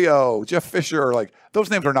 Jack Del Rio, Jeff Fisher, those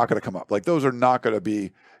names are not going to come up. Those are not going to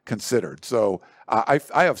be considered. So I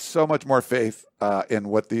have so much more faith in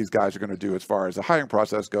what these guys are going to do as far as the hiring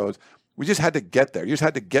process goes. We just had to get there. You just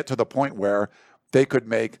had to get to the point where they could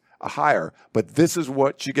make a hire. But this is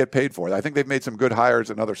what you get paid for. I think they've made some good hires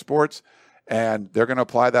in other sports, and they're going to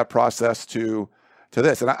apply that process to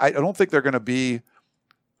this. And I don't think they're going to be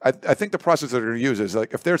 – I think the process they're going to use is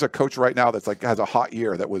if there's a coach right now that's has a hot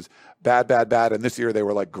year that was bad, and this year they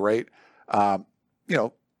were great,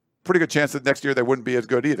 pretty good chance that next year they wouldn't be as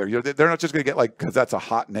good either. They're not just going to get because that's a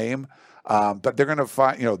hot name, but they're going to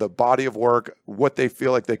find the body of work, what they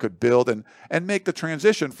feel like they could build and make the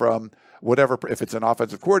transition from whatever. If it's an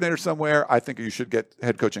offensive coordinator somewhere, I think you should get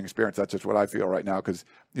head coaching experience. That's just what I feel right now because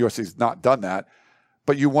USC's not done that.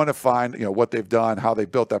 But you want to find what they've done, how they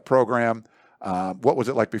built that program, what was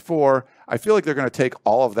it like before. I feel like they're going to take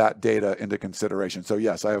all of that data into consideration. So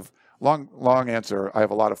yes, I have long answer. I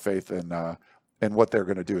have a lot of faith in what they're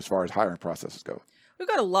going to do as far as hiring processes go. We've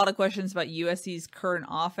got a lot of questions about USC's current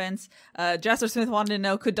offense. Jasper Smith wanted to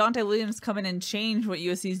know, could Donte Williams come in and change what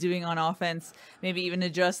USC is doing on offense, maybe even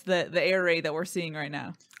adjust the air raid that we're seeing right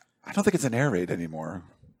now? I don't think it's an air raid anymore.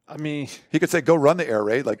 I mean, he could say, go run the air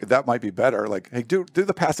raid. That might be better. Hey, do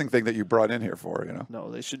the passing thing that you brought in here for, No,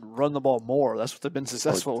 they should run the ball more. That's what they've been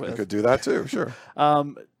successful with. They could do that too, sure.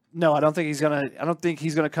 No, I don't think he's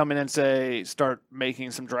gonna come in and start making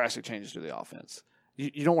some drastic changes to the offense.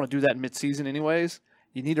 You don't want to do that in midseason anyways.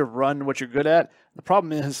 You need to run what you're good at. The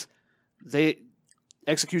problem is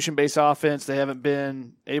execution-based offense, they haven't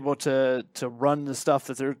been able to run the stuff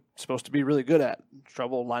that they're supposed to be really good at.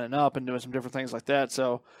 Trouble lining up and doing some different things like that.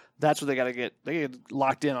 So that's what they got to get. They get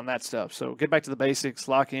locked in on that stuff. So get back to the basics,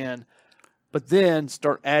 lock in, but then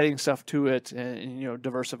start adding stuff to it and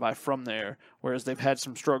diversify from there. Whereas they've had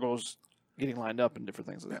some struggles getting lined up and different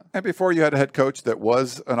things like that. And before you had a head coach that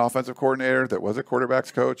was an offensive coordinator, that was a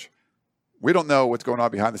quarterback's coach. We don't know what's going on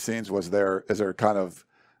behind the scenes. Is there kind of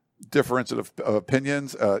difference of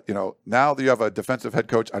opinions? Now that you have a defensive head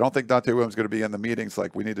coach, I don't think Donte Williams is going to be in the meetings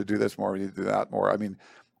we need to do this more, we need to do that more. I mean,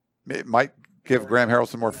 it might give Graham Harrell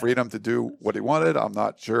some more freedom to do what he wanted. I'm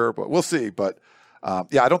not sure, but we'll see. But I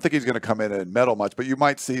don't think he's going to come in and meddle much, but you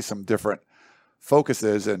might see some different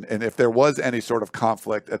focuses. And if there was any sort of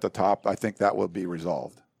conflict at the top, I think that will be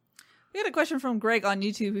resolved. We had a question from Greg on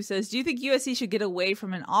YouTube who says, do you think USC should get away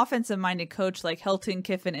from an offensive-minded coach like Helton,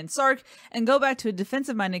 Kiffin, and Sark and go back to a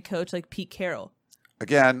defensive-minded coach like Pete Carroll?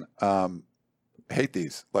 Again, hate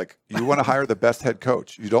these. You want to hire the best head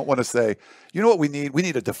coach. You don't want to say, you know what we need? We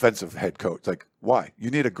need a defensive head coach. Why?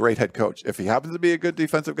 You need a great head coach. If he happens to be a good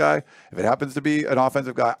defensive guy, if it happens to be an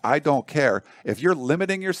offensive guy, I don't care. If you're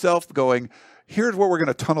limiting yourself going, here's what we're going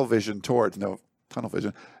to tunnel vision towards. No, tunnel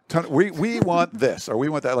vision. We want this or we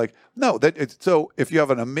want that. No, so if you have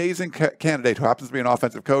an amazing candidate who happens to be an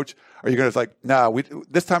offensive coach, are you going to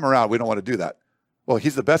this time around, we don't want to do that. Well,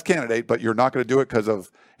 he's the best candidate, but you're not going to do it because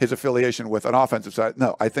of his affiliation with an offensive side.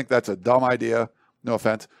 No, I think that's a dumb idea. No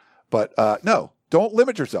offense. But no, Don't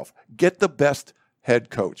limit yourself. Get the best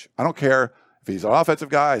head coach. I don't care if he's an offensive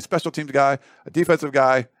guy, a special teams guy, a defensive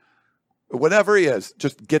guy, whatever he is,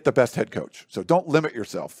 just get the best head coach. So don't limit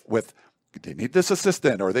yourself with, they need this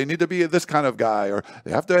assistant, or they need to be this kind of guy, or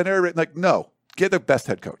they have to enter. Like, no, get the best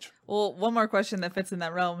head coach. Well, one more question that fits in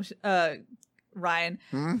that realm, Ryan.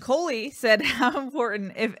 Coley said, how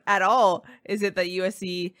important, if at all, is it that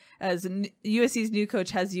USC's new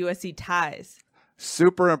coach has USC ties?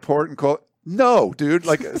 Super important. No, dude.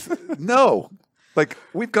 Like, no. Like,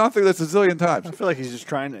 we've gone through this a zillion times. I feel like he's just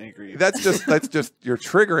trying to anger you. That's just you're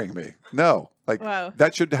triggering me. No, like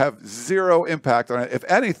that should have zero impact on it. If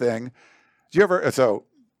anything, so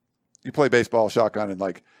you play baseball, shotgun, and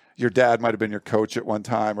like your dad might have been your coach at one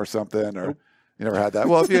time or something, or you never had that.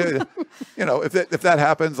 Well, if that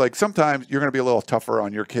happens, like sometimes you're going to be a little tougher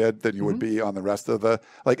on your kid than you would be on the rest of the,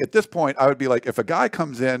 like at this point, I would be like, if a guy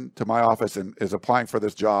comes in to my office and is applying for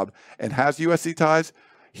this job and has USC ties,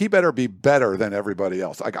 he better be better than everybody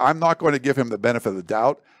else. Like, I'm not going to give him the benefit of the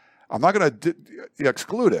doubt. I'm not going to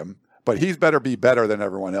exclude him, but he's better be better than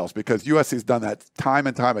everyone else, because USC's done that time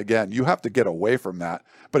and time again. You have to get away from that.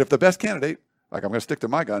 But if the best candidate, like I'm going to stick to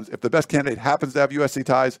my guns, if the best candidate happens to have USC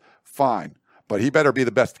ties, fine. But he better be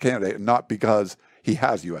the best candidate, and not because he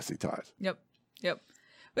has USC ties. Yep.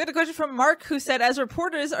 We had a question from Mark, who said, as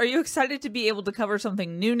reporters, are you excited to be able to cover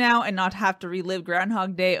something new now and not have to relive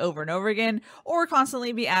Groundhog Day over and over again, or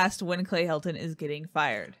constantly be asked when Clay Helton is getting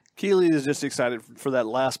fired? Keely is just excited for that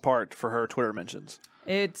last part for her Twitter mentions.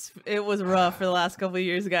 It was rough for the last couple of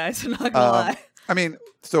years, guys. I'm not gonna lie. I mean,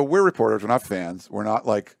 so we're reporters, we're not fans. We're not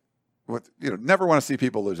like, never want to see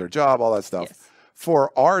people lose their job, all that stuff. Yes.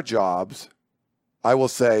 For our jobs, I will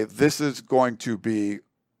say this is going to be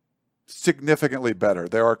significantly better.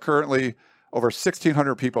 There are currently over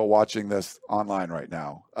 1,600 people watching this online right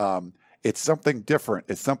now. It's something different.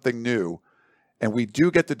 It's something new. And we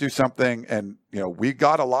do get to do something. And, we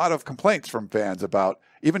got a lot of complaints from fans about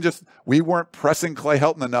even just, we weren't pressing Clay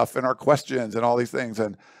Helton enough in our questions and all these things.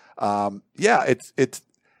 And it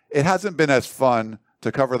hasn't been as fun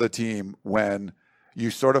to cover the team when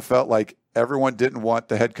you sort of felt like everyone didn't want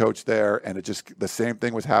the head coach there, and the same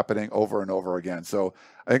thing was happening over and over again. So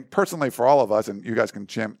I think personally for all of us, and you guys can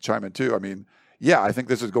chime in too, I mean, I think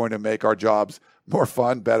this is going to make our jobs more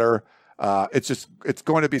fun, better. It's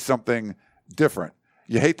going to be something different.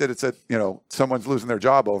 You hate that it's someone's losing their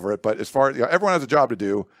job over it, but as far as everyone has a job to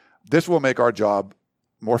do, this will make our job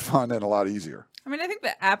more fun and a lot easier. I mean, I think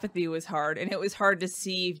the apathy was hard, and it was hard to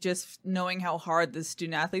see just knowing how hard the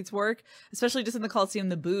student athletes work, especially just in the Coliseum,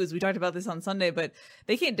 the boos. We talked about this on Sunday, but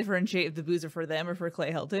they can't differentiate if the boos are for them or for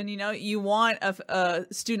Clay Helton. You want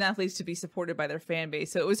student athletes to be supported by their fan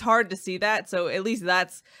base. So it was hard to see that. So at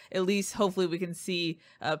least hopefully we can see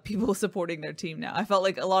people supporting their team now. I felt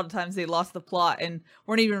like a lot of times they lost the plot and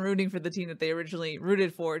weren't even rooting for the team that they originally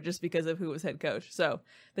rooted for just because of who was head coach. So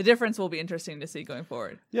the difference will be interesting to see going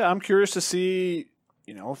forward. Yeah, I'm curious to see,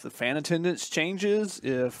 if the fan attendance changes,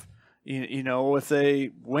 if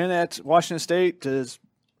they win at Washington State, does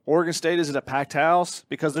Oregon State, is it a packed house?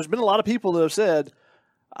 Because there's been a lot of people that have said,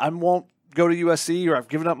 I won't go to USC, or I've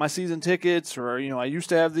given up my season tickets, or I used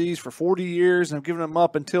to have these for 40 years and I've given them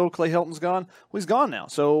up until Clay Helton's gone. Well, he's gone now.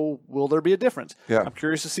 So will there be a difference? Yeah. I'm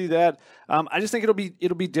curious to see that. I just think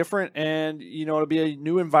it'll be different, and it'll be a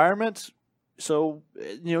new environment. So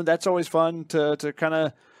that's always fun to kind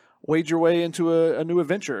of wade your way into a new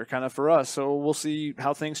adventure kind of for us. So we'll see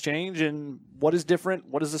how things change and what is different,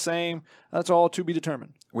 what is the same. That's all to be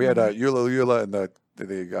determined. We had Eula in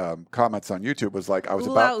the comments on YouTube was like, I was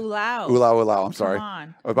about Oolau. I'm sorry. I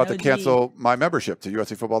was about to cancel my membership to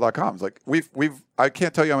USCfootball.com. It's like I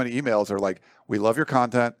can't tell you how many emails are like, we love your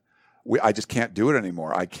content. I just can't do it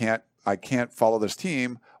anymore. I can't follow this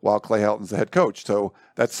team while Clay Helton's the head coach. So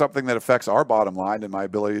that's something that affects our bottom line and my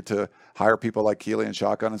ability to hire people like Keely and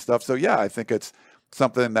Shotgun and stuff. So I think it's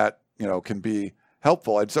something that, can be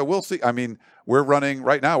helpful. And so we'll see. I mean, we're running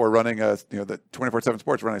the 24/7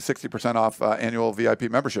 Sports running a 60% off annual VIP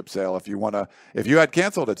membership sale. If you had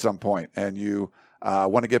canceled at some point and you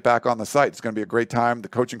want to get back on the site, it's going to be a great time. The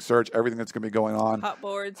coaching search, everything that's going to be going on.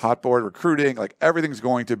 Hot board recruiting, like everything's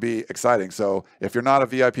going to be exciting. So if you're not a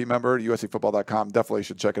VIP member, USCfootball.com, definitely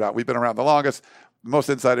should check it out. We've been around the longest, most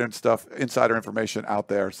insider information out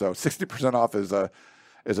there. So 60% off is a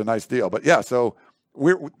nice deal. But so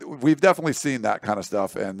we've definitely seen that kind of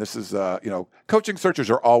stuff. And this is, coaching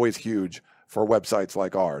searches are always huge for websites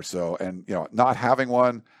like ours. So, and, not having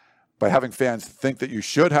one, but having fans think that you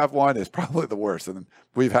should have one is probably the worst. And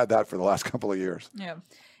we've had that for the last couple of years. Yeah.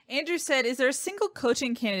 Andrew said, is there a single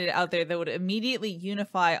coaching candidate out there that would immediately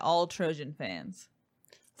unify all Trojan fans?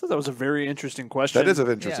 thought that was a very interesting question. That is an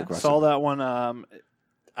interesting question. Saw that one.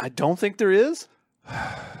 I don't think there is.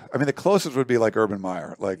 I mean, the closest would be like Urban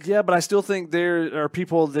Meyer. Yeah, but I still think there are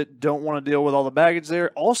people that don't want to deal with all the baggage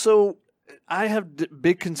there. Also, I have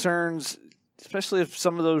big concerns, especially if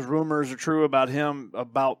some of those rumors are true about him,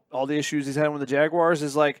 about all the issues he's had with the Jaguars,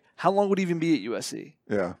 is like, how long would he even be at USC?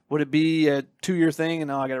 Yeah. Would it be a 2-year thing and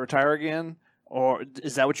now I got to retire again? Or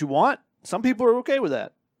is that what you want? Some people are okay with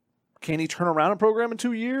that. Can he turn around a program in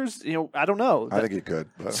 2 years? I don't know. I think he could.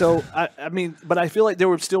 But. So, I mean, but I feel like there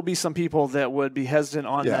would still be some people that would be hesitant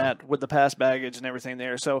on that with the past baggage and everything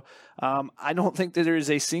there. So I don't think that there is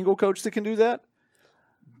a single coach that can do that.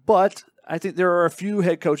 But I think there are a few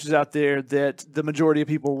head coaches out there that the majority of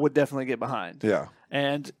people would definitely get behind. Yeah.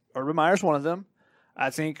 And Urban Meyer's one of them. I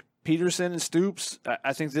think Peterson and Stoops,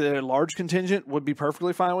 I think that a large contingent would be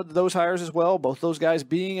perfectly fine with those hires as well, both those guys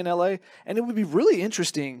being in L.A. And it would be really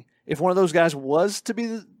interesting if one of those guys was to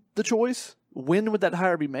be the choice. When would that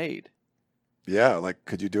hire be made? Yeah, like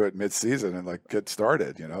could you do it mid-season and like get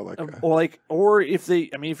started? Or if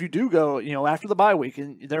you do go, after the bye week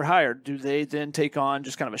and they're hired, do they then take on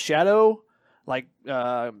just kind of a shadow, like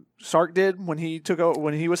Sark did when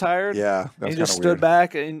he was hired? Yeah, he just stood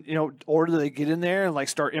back and or do they get in there and like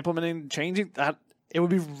start implementing, changing that? It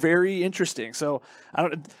would be very interesting. So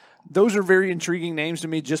those are very intriguing names to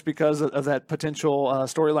me just because of that potential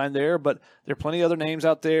storyline there. But there are plenty of other names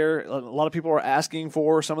out there. A lot of people are asking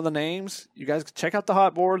for some of the names. You guys check out the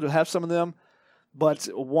hot board. They'll have some of them. But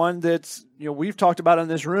one that's we've talked about in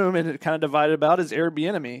this room and it kind of divided about is Eric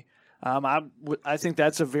Bieniemy. I think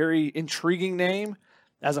that's a very intriguing name.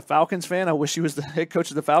 As a Falcons fan, I wish he was the head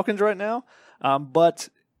coach of the Falcons right now. But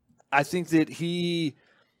I think that he,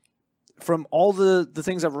 from all the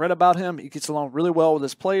things I've read about him, he gets along really well with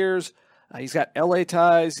his players. He's got LA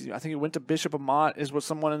ties. I think he went to Bishop Amat, is what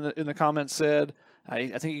someone in the comments said. I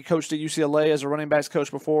think he coached at UCLA as a running backs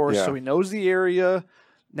coach before, so he knows the area.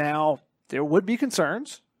 Now, there would be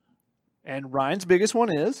concerns, and Ryan's biggest one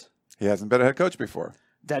is he hasn't been a head coach before.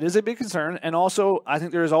 That is a big concern. And also, I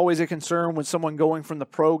think there is always a concern when someone going from the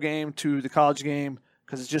pro game to the college game,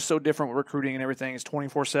 because it's just so different with recruiting and everything. It's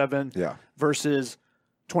 24/7 versus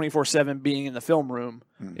 24/7 being in the film room.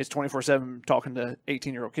 It's 24/7 talking to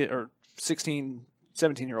 18-year-old kids or 16,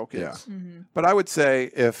 17-year-old kids. Yeah. Mm-hmm. But I would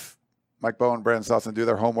say if Mike Bowen and Brandon Sosson do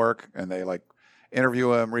their homework and they like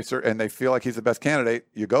interview him, research, and they feel like he's the best candidate,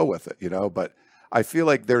 you go with it, But I feel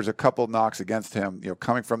like there's a couple knocks against him,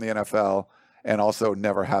 coming from the NFL and also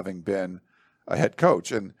never having been a head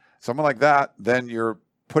coach. And someone like that, then you're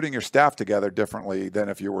putting your staff together differently than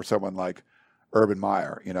if you were someone like Urban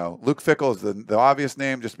Meyer. Luke Fickell is the obvious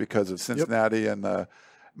name just because of Cincinnati and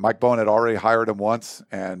Mike Bowen had already hired him once,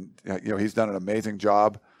 and he's done an amazing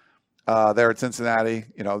job there at Cincinnati.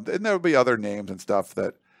 And there will be other names and stuff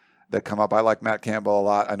that come up. I like Matt Campbell a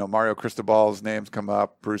lot. I know Mario Cristobal's names come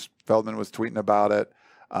up. Bruce Feldman was tweeting about it.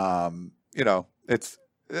 That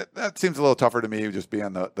seems a little tougher to me, just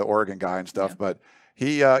being the Oregon guy and stuff. But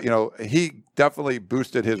he definitely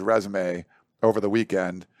boosted his resume over the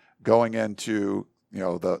weekend, going into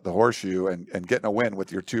the horseshoe and getting a win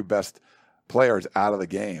with your two best players out of the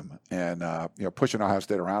game, and pushing Ohio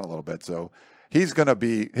State around a little bit. So his name's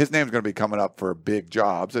going to be coming up for big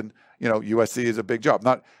jobs, and USC is a big job.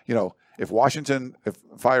 Not if Washington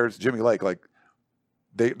fires Jimmy Lake, like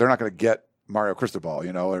they're not going to get Mario Cristobal,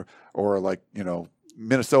 or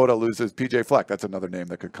Minnesota loses PJ Fleck. That's another name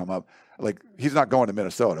that could come up. Like he's not going to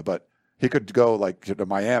Minnesota, but he could go like to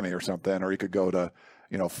Miami or something, or he could go to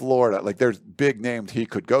Florida. Like there's big names he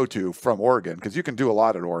could go to from Oregon, because you can do a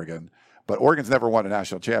lot at Oregon, but Oregon's never won a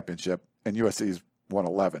national championship and USC's won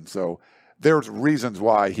 11. So there's reasons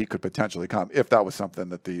why he could potentially come if that was something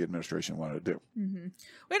that the administration wanted to do. Mm-hmm.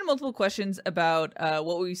 We had multiple questions about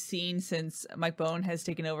what we've seen since Mike Bowen has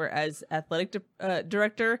taken over as athletic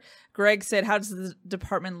director. Greg said, how does the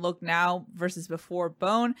department look now versus before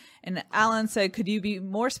Bowen? And Alan said, could you be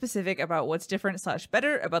more specific about what's different /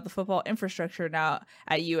 better about the football infrastructure now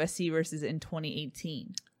at USC versus in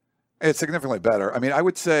 2018? It's significantly better. I mean, I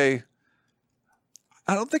would say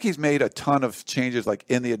I don't think he's made a ton of changes like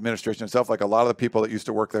in the administration itself. Like a lot of the people that used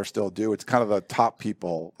to work there still do. It's kind of the top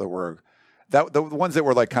people that were the ones that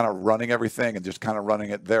were like kind of running everything and just kind of running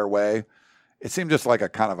it their way. It seemed just like a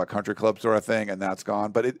kind of a country club sort of thing, and that's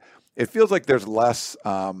gone. But it feels like there's less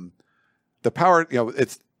the power.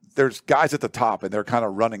 There's guys at the top and they're kind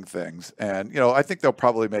of running things, and I think they'll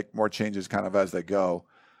probably make more changes kind of as they go.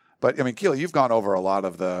 But I mean, Keely, you've gone over a lot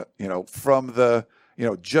of the from the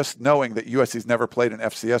just knowing that USC's never played an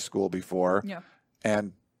FCS school before,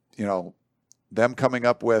 and them coming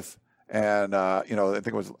up with, and I think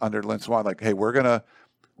it was under Lynn Swann, like, hey, we're gonna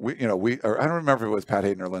I don't remember if it was Pat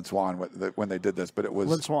Hayden or Lynn Swan when they did this, but it was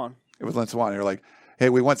Lynn Swan. It was Lynn Swan. You're like, hey,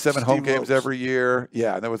 we won 7 home games Lopes. every year.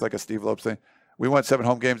 Yeah, and that was like a Steve Lopes thing. We won 7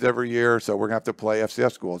 home games every year, so we're gonna have to play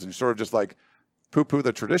FCS schools, and you sort of just like poo-poo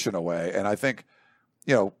the tradition away. And I think,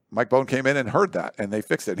 Mike Bone came in and heard that, and they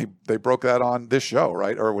fixed it. They broke that on this show,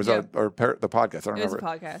 right? Or was the podcast? I don't remember. It was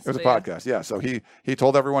a podcast. It was a podcast, yeah. So he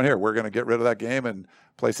told everyone here, we're going to get rid of that game and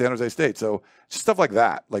play San Jose State. So just stuff like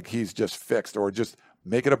that, like he's just fixed, or just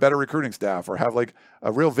make it a better recruiting staff, or have like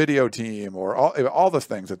a real video team, or all the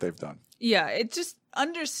things that they've done. Yeah, it's just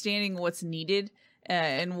understanding what's needed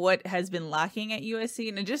and what has been lacking at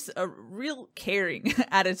USC, and just a real caring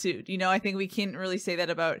attitude. I think we can't really say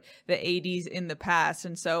that about the ADs in the past,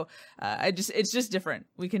 and so it's just different.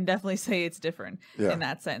 We can definitely say it's different in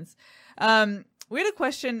that sense. We had a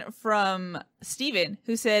question from Steven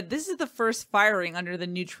who said, this is the first firing under the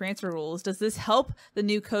new transfer rules. Does this help the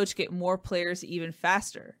new coach get more players even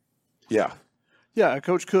faster? Yeah. Yeah, a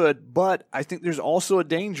coach could, but I think there's also a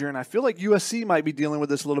danger, and I feel like USC might be dealing with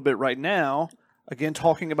this a little bit right now. Again,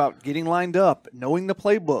 talking about getting lined up, knowing the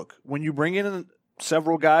playbook. When you bring in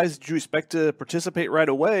several guys that you expect to participate right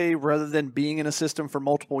away, rather than being in a system for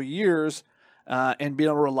multiple years and being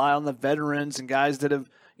able to rely on the veterans and guys that have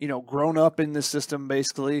grown up in this system,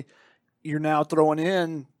 basically, you're now throwing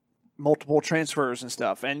in multiple transfers and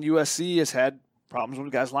stuff. And USC has had problems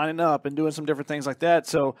with guys lining up and doing some different things like that.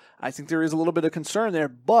 So I think there is a little bit of concern there,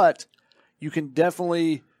 but you can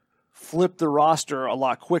definitely flip the roster a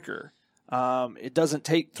lot quicker. It doesn't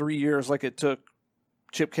take 3 years like it took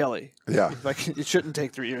Chip Kelly. Yeah. Like it shouldn't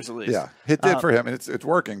take 3 years at least. Yeah. It did for him, and it's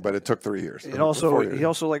working, but it took 3 years. He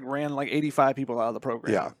also ran like 85 people out of the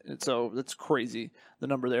program. Yeah. And so that's crazy, the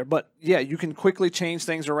number there. But yeah, you can quickly change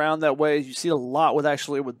things around that way. You see a lot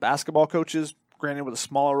with basketball coaches, granted with a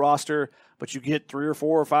smaller roster, but you get 3 or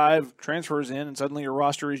 4 or 5 transfers in, and suddenly your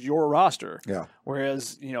roster is your roster. Yeah.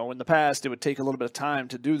 Whereas, in the past, it would take a little bit of time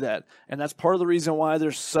to do that. And that's part of the reason why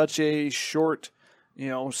there's such a short,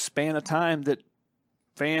 span of time that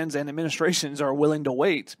fans and administrations are willing to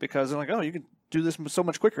wait, because they're like, oh, you can do this so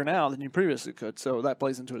much quicker now than you previously could. So that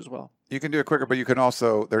plays into it as well. You can do it quicker, but you can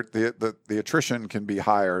also, the attrition can be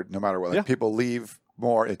higher no matter what. Like people leave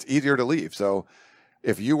more. It's easier to leave. So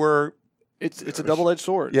if you were... It's a double-edged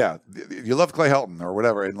sword. Yeah. You love Clay Helton or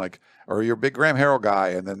whatever, and or you're a big Graham Harrell guy,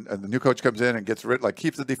 and the new coach comes in and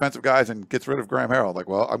keeps the defensive guys and gets rid of Graham Harrell. Like,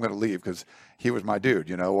 well, I'm going to leave because he was my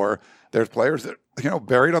dude, or there's players that,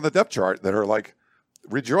 buried on the depth chart that are like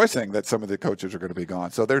rejoicing that some of the coaches are going to be gone.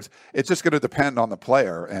 So it's just going to depend on the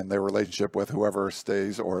player and their relationship with whoever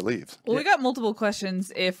stays or leaves. Well, we got multiple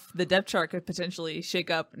questions if the depth chart could potentially shake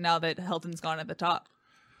up now that Helton's gone at the top.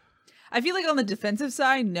 I feel like on the defensive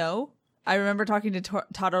side, no. I remember talking to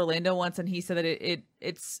Todd Orlando once, and he said that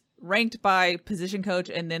it's ranked by position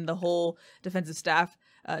coach, and then the whole defensive staff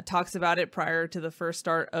talks about it prior to the first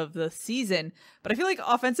start of the season. But I feel like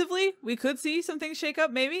offensively, we could see some things shake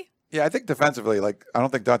up, maybe. Yeah, I think defensively, I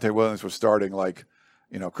don't think Donte Williams was starting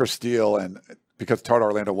Chris Steele, and because Todd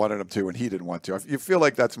Orlando wanted him to, and he didn't want to. You feel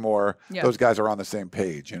like that's more those guys are on the same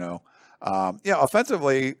page,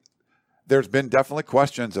 offensively, there's been definitely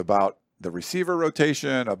questions about the receiver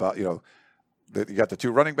rotation, about, you got the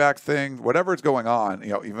 2 running back thing, whatever is going on,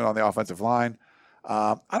 even on the offensive line.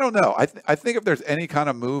 I don't know. I think if there's any kind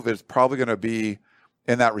of move, it's probably going to be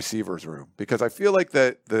in that receivers room, because I feel like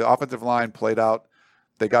the offensive line played out.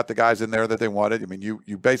 They got the guys in there that they wanted. I mean,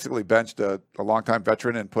 you basically benched a longtime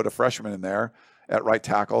veteran and put a freshman in there at right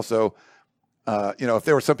tackle. So, if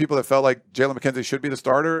there were some people that felt like Jalen McKenzie should be the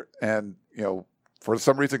starter, and, for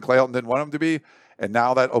some reason Clay Helton didn't want him to be, and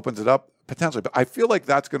now that opens it up potentially. But I feel like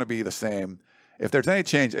that's going to be the same. If there's any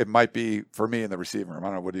change, it might be for me in the receiver room. I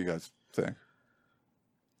don't know. What do you guys think?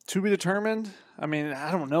 To be determined. I mean,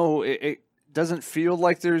 I don't know. It doesn't feel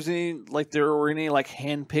like there were any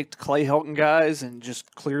hand-picked Clay Helton guys, and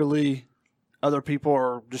just clearly other people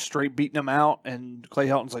are just straight beating them out, and Clay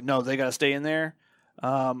Helton's like, no, they got to stay in there.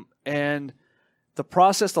 And the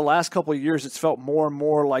process the last couple of years, it's felt more and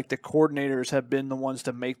more like the coordinators have been the ones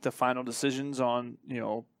to make the final decisions on,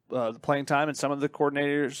 the playing time, and some of the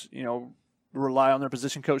coordinators, rely on their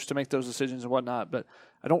position coach to make those decisions and whatnot. But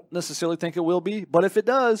I don't necessarily think it will be. But if it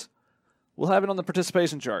does, we'll have it on the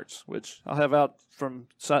participation charts, which I'll have out from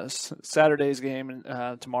Saturday's game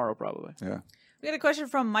tomorrow probably. Yeah. We got a question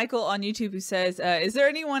from Michael on YouTube who says, is there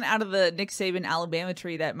anyone out of the Nick Saban Alabama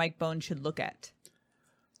tree that Mike Bone should look at?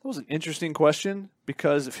 That was an interesting question,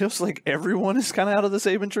 because it feels like everyone is kind of out of the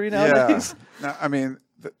Saban tree nowadays. Yeah. No, I mean,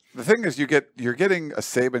 the thing is, you're getting a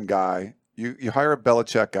Saban guy. You hire a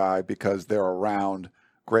Belichick guy because they're around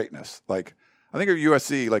greatness. Like, I think at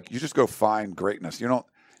USC, you just go find greatness. You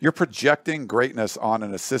you're projecting greatness on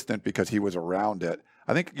an assistant because he was around it.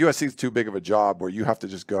 I think USC is too big of a job where you have to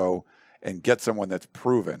just go and get someone that's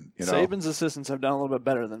proven. Saban's assistants have done a little bit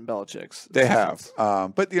better than Belichick's. They have,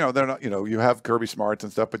 but they're not. You have Kirby Smarts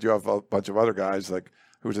and stuff, but you have a bunch of other guys like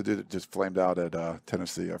who's a dude that just flamed out at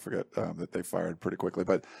Tennessee. I forget that they fired pretty quickly,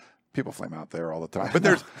 but people flame out there all the time. But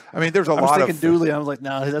there's a lot of. I was thinking Dooley. I was like,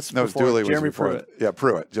 no, that's Dooley. Jeremy Pruitt. Yeah,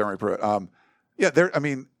 Jeremy Pruitt.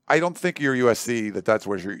 I don't think you're USC that's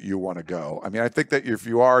where you want to go. I mean, I think that if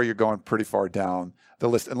you are, you're going pretty far down the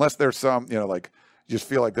list, unless there's some, like you just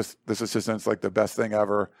feel like this assistant's like the best thing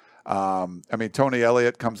ever. Tony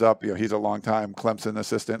Elliott comes up. He's a longtime Clemson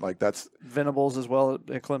assistant. Like that's Venables as well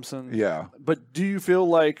at Clemson. Yeah. But do you feel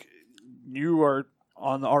like you are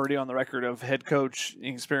already on the record of head coach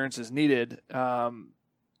experience is needed?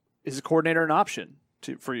 Is a coordinator an option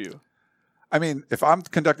for you? I mean, if I'm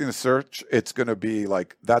conducting the search, it's going to be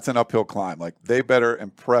like that's an uphill climb. Like they better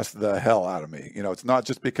impress the hell out of me. It's not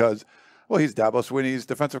just because, well, he's Dabo Swinney's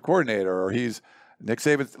defensive coordinator or he's Nick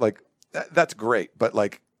Saban's. Like that's great, but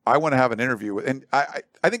like I want to have an interview with, and I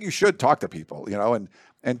think you should talk to people,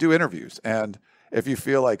 and do interviews. And if you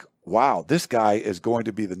feel like, wow, this guy is going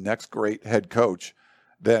to be the next great head coach,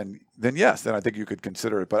 then yes, then I think you could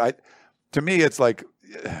consider it. But to me, it's like,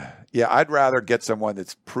 yeah, I'd rather get someone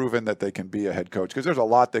that's proven that they can be a head coach because there's a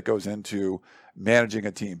lot that goes into managing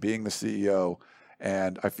a team, being the CEO.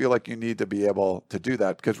 And I feel like you need to be able to do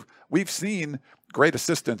that because we've seen great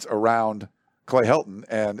assistants around Clay Helton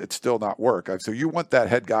and it's still not work. So you want that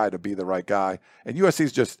head guy to be the right guy. And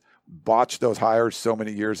USC's just botched those hires so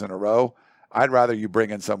many years in a row. I'd rather you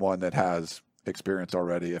bring in someone that has experience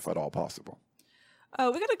already, if at all possible. We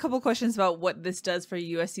got a couple questions about what this does for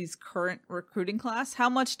USC's current recruiting class. How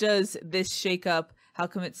much does this shake up how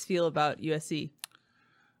commits feel about USC?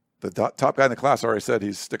 The top guy in the class already said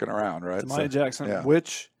he's sticking around, right? Maya Jackson, yeah.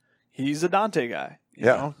 Which he's a Donte guy.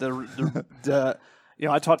 Yeah.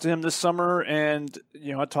 I talked to him this summer, and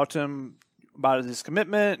I talked to him about his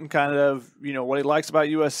commitment and kind of what he likes about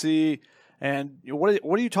USC. And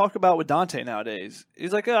what do you talk about with Donte nowadays?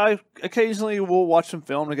 He's like, I occasionally we'll watch some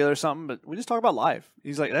film together or something, but we just talk about life.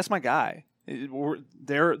 He's like, that's my guy.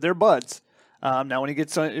 They're buds. Now, when he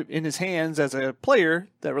gets in his hands as a player,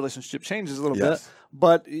 that relationship changes a little bit.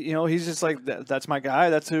 But he's just like, that's my guy.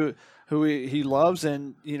 That's who he loves.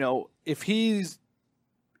 And if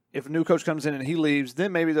a new coach comes in and he leaves,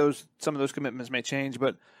 then maybe some of those commitments may change.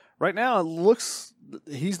 But right now, it looks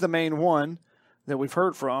he's the main one that we've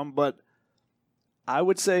heard from, but I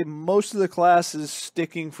would say most of the class is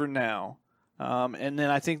sticking for now. And then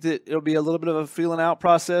I think that it'll be a little bit of a feeling out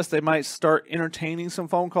process. They might start entertaining some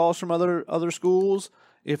phone calls from other schools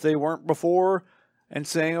if they weren't before and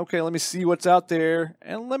saying, okay, let me see what's out there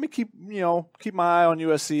and let me keep my eye on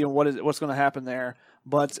USC and what's going to happen there.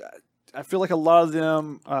 But I feel like a lot of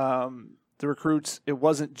them, the recruits, it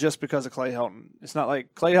wasn't just because of Clay Helton. It's not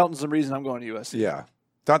like Clay Helton's the reason I'm going to USC. Yeah.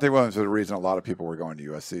 Donte Williams was the reason a lot of people were going to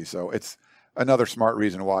USC. So it's another smart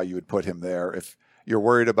reason why you would put him there. If you're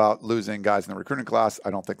worried about losing guys in the recruiting class,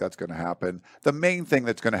 I don't think that's going to happen. The main thing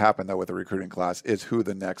that's going to happen, though, with the recruiting class is who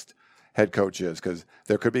the next head coach is, because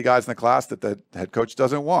there could be guys in the class that the head coach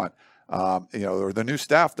doesn't want, or the new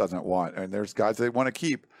staff doesn't want, and there's guys they want to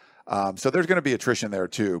keep. So there's going to be attrition there,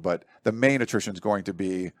 too, but the main attrition is going to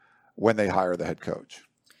be when they hire the head coach.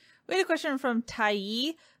 We had a question from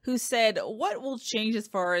Tai, who said, what will change as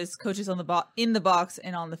far as coaches in the box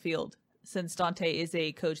and on the field, since Donte is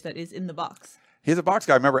a coach that is in the box? He's a box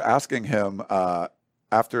guy. I remember asking him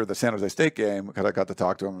after the San Jose State game, because I got to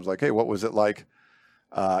talk to him. I was like, hey, what was it like,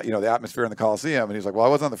 the atmosphere in the Coliseum? And he's like, well, I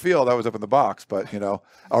wasn't on the field. I was up in the box. But,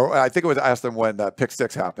 or I think it was asked him when Pick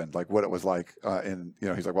Six happened, like what it was like.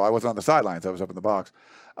 He's like, well, I wasn't on the sidelines. I was up in the box.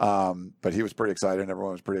 But he was pretty excited and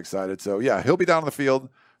everyone was pretty excited. So, yeah, he'll be down on the field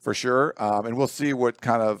for sure. And we'll see what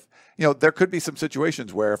kind of, there could be some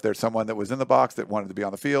situations where if there's someone that was in the box that wanted to be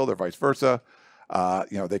on the field or vice versa,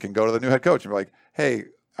 they can go to the new head coach and be like, hey,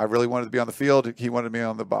 I really wanted to be on the field. He wanted me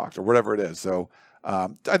on the box or whatever it is. So I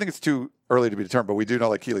think it's too early to be determined, but we do know,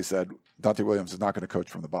 like Keely said, Donte Williams is not going to coach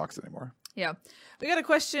from the box anymore. Yeah. We got a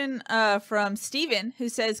question from Steven, who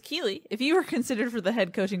says, Keely, if you were considered for the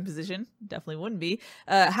head coaching position, definitely wouldn't be,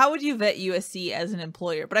 how would you vet USC as an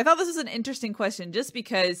employer? But I thought this was an interesting question just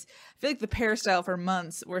because I feel like the peristyle for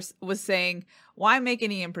months was saying, why make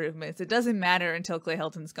any improvements? It doesn't matter until Clay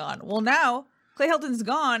Helton's gone. Well, now Clay Helton's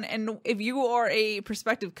gone, and if you are a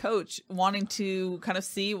prospective coach wanting to kind of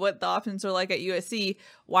see what the options are like at USC,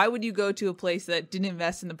 why would you go to a place that didn't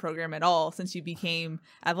invest in the program at all since you became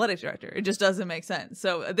athletic director? It just doesn't make sense.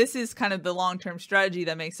 So this is kind of the long-term strategy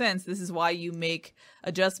that makes sense. This is why you make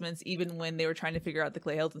adjustments even when they were trying to figure out the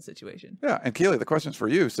Clay Helton situation. Yeah, and Keely, the question's for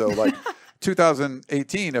you. So, like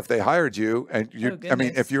 2018, if they hired you, and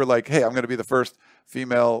if you're like, hey, I'm going to be the first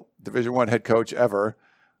female Division I head coach ever,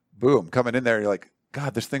 boom, coming in there, you're like,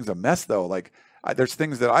 God, this thing's a mess, though. Like, there's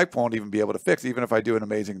things that I won't even be able to fix, even if I do an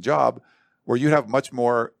amazing job, where you'd have much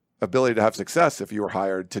more ability to have success if you were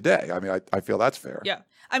hired today. I mean, I feel that's fair. Yeah.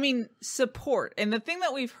 I mean, support. And the thing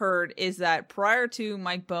that we've heard is that prior to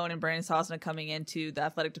Mike Bohn and Brandon Sosna coming into the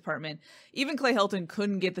athletic department, even Clay Helton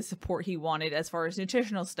couldn't get the support he wanted as far as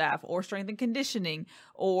nutritional staff or strength and conditioning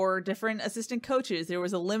or different assistant coaches. There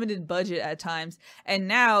was a limited budget at times. And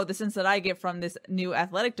now the sense that I get from this new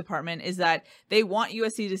athletic department is that they want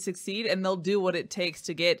USC to succeed, and they'll do what it takes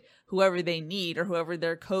to get whoever they need or whoever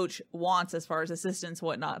their coach wants as far as assistants,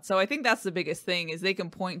 whatnot. So I think that's the biggest thing, is they can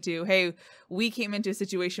point to, hey, we came into a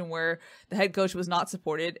situation where the head coach was not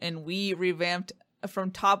supported, and we revamped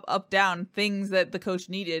from top up down things that the coach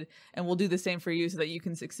needed, and we'll do the same for you so that you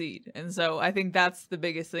can succeed. And so I think that's the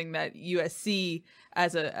biggest thing that USC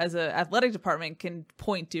as a athletic department can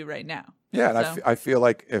point to right now. Yeah, and I feel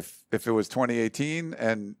like if it was 2018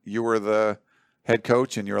 and you were the head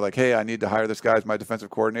coach and you're like, hey, I need to hire this guy as my defensive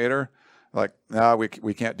coordinator, like, no,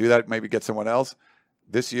 we can't do that. Maybe get someone else.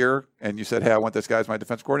 This year, and you said, hey, I want this guy as my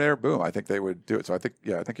defense coordinator, boom, I think they would do it. So I think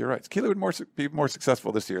you're right. Keely would be more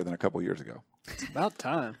successful this year than a couple of years ago. It's about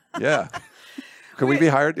time. Yeah. Could we be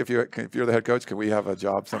hired if you're the head coach? Could we have a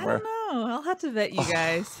job somewhere? I don't know. I'll have to vet you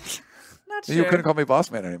guys. Not sure. You couldn't call me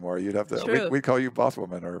boss man anymore. You'd have to. True. We'd call you boss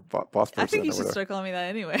woman or boss person. I think you should start calling me that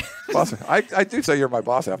anyway. Boss. I do say you're my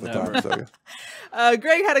boss half the time. So.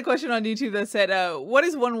 Greg had a question on YouTube that said, what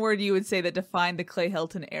is one word you would say that defined the Clay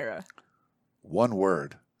Helton era? One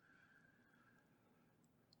word.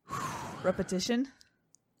 Repetition?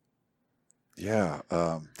 Yeah,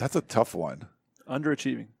 that's a tough one.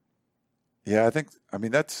 Underachieving. Yeah,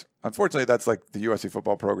 that's unfortunately that's like the USC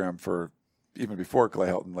football program for even before Clay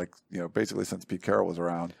Helton, like, basically since Pete Carroll was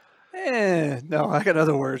around. No, I got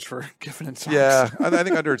other words for giving and socks. Yeah, I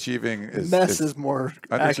think underachieving is mess is more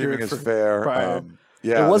accurate. Underachieving is fair.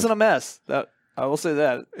 Yeah, it wasn't a mess. That I will say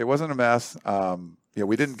that it wasn't a mess.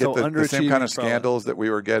 We didn't get the same kind of scandals that we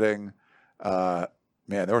were getting. Man,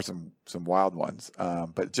 there were some wild ones,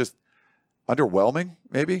 but just underwhelming.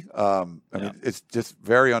 Maybe. Mean, it's just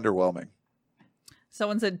very underwhelming.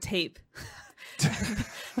 Someone said tape.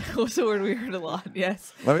 Was a word we heard a lot.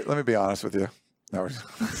 Yes. Let me be honest with you. No,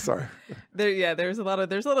 sorry. There's a lot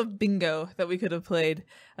of bingo that we could have played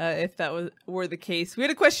if that were the case. We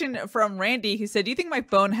had a question from Randy who said, do you think Mike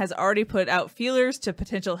Bohn has already put out feelers to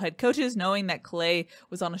potential head coaches knowing that Clay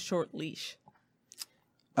was on a short leash?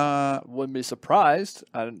 Wouldn't be surprised.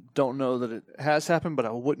 I don't know that it has happened, but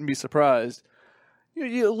I wouldn't be surprised.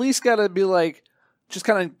 You at least got to be like, just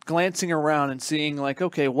kind of glancing around and seeing like,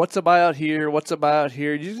 okay, what's a buyout here? What's a buyout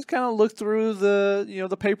here? You just kind of look through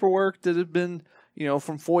the paperwork that had been,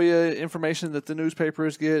 from FOIA information that the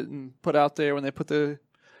newspapers get and put out there when they you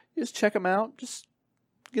just check them out, just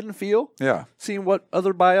getting a feel. Yeah. Seeing what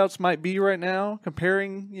other buyouts might be right now,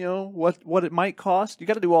 comparing, what it might cost. You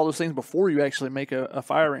got to do all those things before you actually make a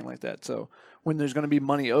firing like that. So when there's going to be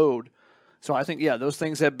money owed. So I think, those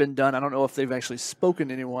things have been done. I don't know if they've actually spoken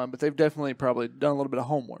to anyone, but they've definitely probably done a little bit of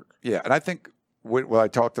homework. Yeah, and I think what I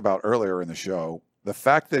talked about earlier in the show, the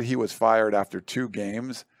fact that he was fired after 2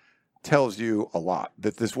 games tells you a lot.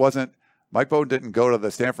 That this wasn't – Mike Bohn didn't go to the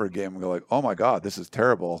Stanford game and go like, oh, my God, this is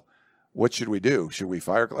terrible. What should we do? Should we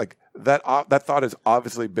fire? Like that thought has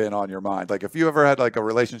obviously been on your mind. Like if you ever had like a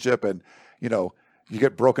relationship and, you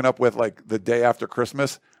get broken up with like the day after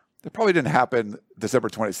Christmas – that probably didn't happen December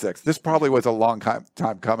 26th. This probably was a long time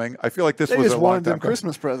coming. I feel like this was a long time coming.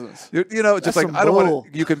 Christmas presents. Just like, I don't want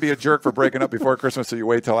to, you can be a jerk for breaking up before Christmas, so you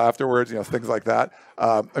wait till afterwards, things like that.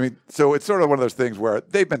 So it's sort of one of those things where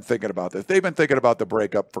they've been thinking about this. They've been thinking about the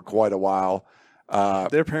breakup for quite a while.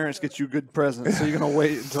 Their parents get you good presents, so you're going to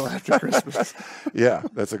wait until after Christmas. Yeah,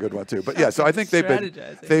 that's a good one too. But yeah, so I think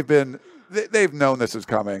they've known this is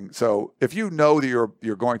coming. So if you know that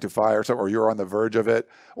you're going to fire someone, or you're on the verge of it,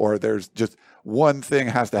 or there's just one thing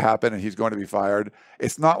has to happen and he's going to be fired,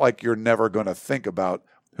 it's not like you're never going to think about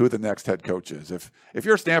who the next head coach is. If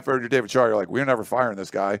you're Stanford, you're David Shaw, you're like, we're never firing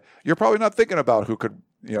this guy. You're probably not thinking about who could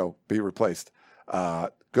be replaced.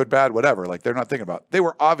 Good, bad, whatever. Like they're not thinking about. They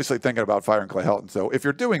were obviously thinking about firing Clay Helton. So if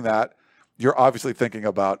you're doing that, you're obviously thinking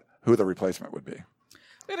about who the replacement would be.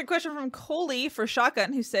 We We had a question from Coley for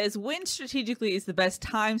Shotgun, who says, when strategically is the best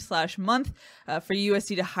time/month for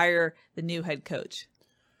USC to hire the new head coach?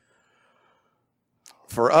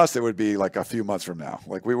 For us, it would be like a few months from now.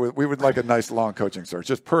 Like we would like a nice long coaching search.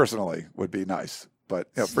 Just personally would be nice. But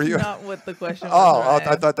for you, not what the question was.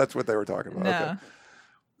 I thought that's what they were talking about. No. Okay.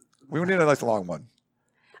 We would need a nice long one.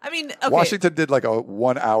 I mean, okay. Washington did like a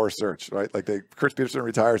 1 hour search, right? Like Chris Peterson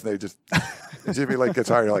retires and they just Jimmy like gets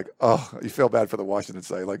hired. You're like, oh, you feel bad for the Washington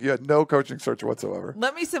side. Like you had no coaching search whatsoever.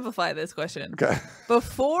 Let me simplify this question. Okay.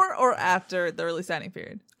 Before or after the early signing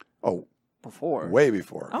period? Oh, Before. way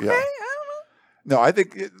before. Okay, Yeah. I don't know. No, I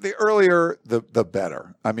think the earlier the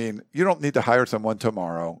better. I mean, you don't need to hire someone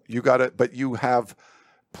tomorrow. You got it, but you have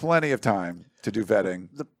plenty of time to do vetting.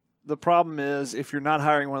 The problem is if you're not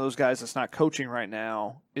hiring one of those guys that's not coaching right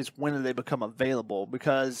now, is when do they become available?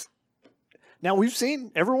 Because now we've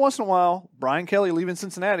seen every once in a while Brian Kelly leaving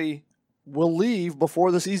Cincinnati will leave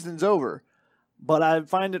before the season's over. But I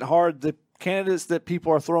find it hard, the candidates that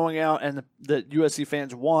people are throwing out and that USC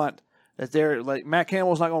fans want, that they're like Matt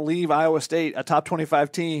Campbell's not going to leave Iowa State, a top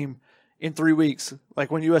 25 team, in 3 weeks.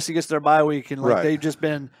 Like when USC gets their bye week and like Right. they've just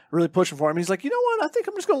been really pushing for him. He's like, you know what? I think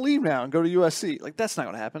I'm just going to leave now and go to USC. Like that's not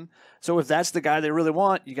going to happen. So if that's the guy they really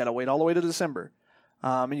want, you got to wait all the way to December.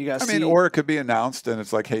 And you got to see. I mean, or it could be announced and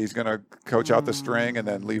it's like, hey, he's going to coach out the string and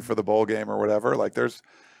then leave for the bowl game or whatever. Like there's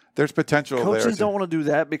potential there. Coaches don't want to do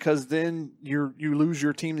that because then you lose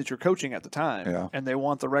your team that you're coaching at the time. Yeah. And they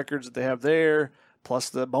want the records that they have there,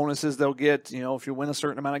 plus the bonuses they'll get, if you win a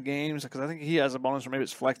certain amount of games. Because I think he has a bonus, or maybe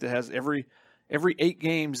it's Fleck that has every 8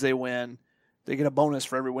 games they win, they get a bonus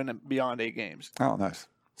for every win beyond 8 games. Oh, nice.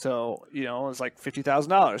 So, it's like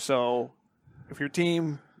 $50,000. So if your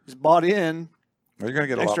team is bought in, Well, you're going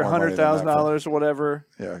to get a extra lot more money than that $100,000 or whatever.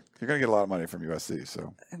 Yeah, you're going to get a lot of money from USC.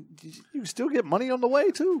 So And you still get money on the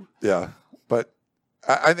way, too. yeah, but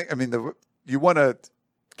I think you want to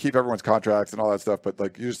keep everyone's contracts and all that stuff, but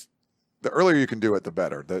like the earlier you can do it, the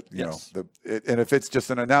better. That Yes. And if it's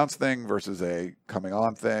just an announced thing versus a coming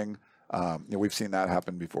on thing, we've seen that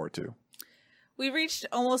happen before too. We reached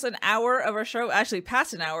almost an hour of our show, actually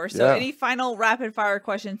past an hour. So Yeah. any final rapid fire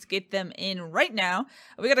questions, get them in right now.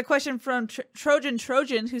 We got a question from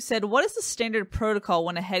Trojan, who said, what is the standard protocol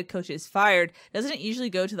when a head coach is fired? Doesn't it usually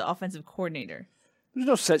go to the offensive coordinator? There's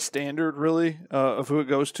no set standard, really, of who it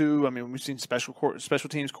goes to. I mean, we've seen special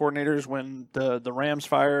teams coordinators when the Rams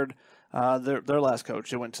fired their last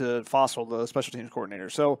coach. It went to Fossil, the special teams coordinator.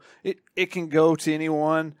 So it can go to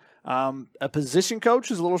anyone. A position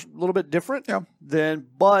coach is a little bit different than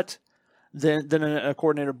a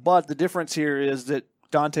coordinator. But the difference here is that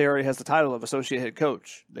Donte already has the title of associate head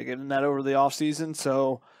coach. They get in that over the offseason.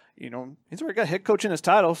 So, he's already got head coach in his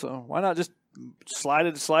title. So why not just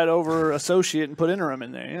slide over associate and put interim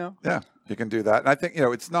in there, Yeah, you can do that. And I think,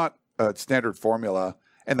 it's not a standard formula.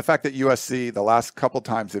 And the fact that USC, the last couple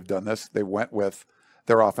times they've done this, they went with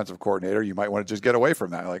their offensive coordinator. You might want to just get away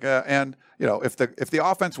from that. Like, if the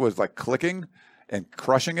offense was like clicking and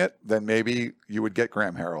crushing it, then maybe you would get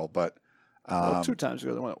Graham Harrell. But 2 times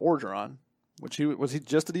ago they went Orgeron, which was he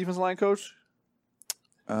just a defensive line coach?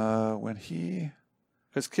 Because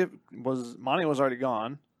Monty was already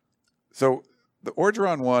gone. So the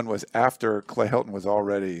Orgeron one was after Clay Helton was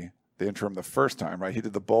already the interim the first time, right? He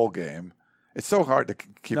did the bowl game. It's so hard to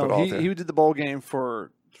keep it all together. He did the bowl game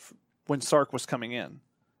for when Sark was coming in.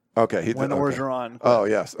 Okay, when Orgeron. Oh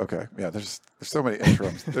yes, okay, yeah. There's so many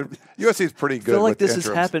interims. USC is pretty good. I feel like with this interims.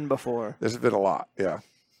 has happened before. There's been a lot, yeah.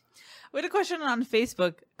 We had a question on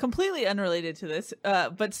Facebook, completely unrelated to this,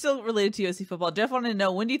 but still related to USC football. Jeff wanted to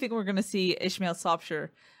know, when do you think we're going to see Ishmael Sopsher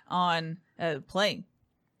on playing?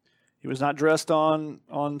 He was not dressed on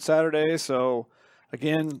Saturday, so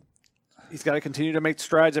again, he's got to continue to make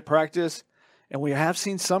strides at practice. And we have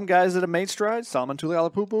seen some guys that have made strides. Solomon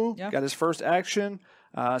Tulialapupu got his first action.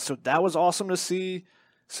 So that was awesome to see.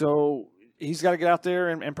 So he's got to get out there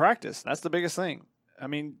and practice. That's the biggest thing. I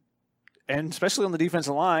mean, and especially on the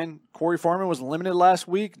defensive line, Corey Foreman was limited last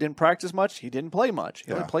week, didn't practice much. He didn't play much.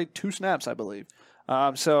 He only played 2 snaps, I believe.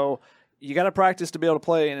 So you got to practice to be able to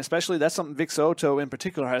play, and especially that's something Vic Soto in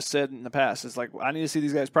particular has said in the past. It's like, I need to see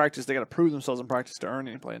these guys practice. They got to prove themselves in practice to earn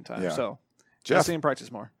any playing time. Yeah. So Jeff, see him practice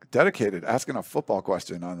more. Dedicated, asking a football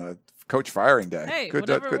question on a coach firing day. Hey, good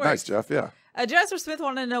whatever nice, Jeff. Yeah. Jasper Smith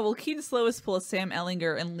wanted to know, will Keaton Slovis pull a Sam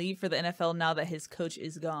Ehlinger and leave for the NFL now that his coach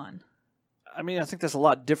is gone? I mean, I think that's a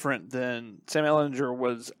lot different than Sam Ehlinger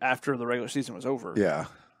was after the regular season was over. Yeah.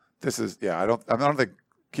 This is, I don't think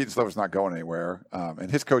Keaton Slovis not going anywhere.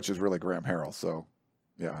 And his coach is really Graham Harrell. So,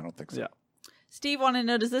 I don't think so. Yeah. Steve wanted to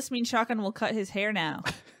know, does this mean Shotgun will cut his hair now?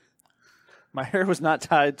 My hair was not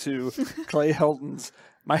tied to Clay Helton's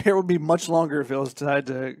My hair would be much longer if it was tied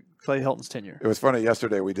to Clay Helton's tenure. It was funny.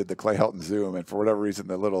 Yesterday we did the Clay Helton Zoom, and for whatever reason,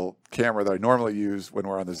 the little camera that I normally use when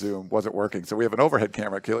we're on the Zoom wasn't working. So we have an overhead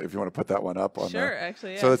camera, Keely, if you want to put that one up on Sure,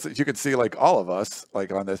 actually, yeah. So you can see like all of us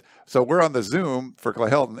like on this. So we're on the Zoom for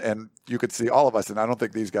Clay Helton, and you could see all of us. And I don't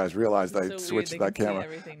think these guys realized I switched to that camera.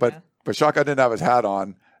 But Shaka didn't have his hat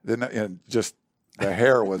on. And just the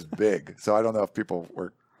hair was big. So I don't know if people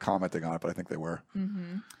were commenting on it, but I think they were.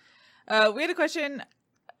 Mm-hmm. We had a question.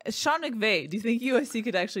 Sean McVay, do you think USC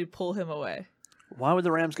could actually pull him away? Why would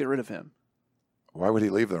the Rams get rid of him? Why would he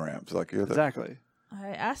leave the Rams? Exactly. I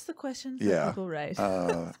asked the question for people right.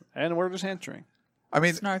 And we're just answering. I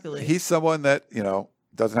mean, snarkily. He's someone that,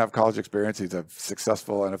 doesn't have college experience. He's a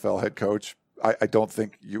successful NFL head coach. I don't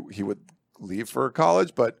think he would leave for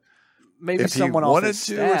college, but maybe if someone he wanted off his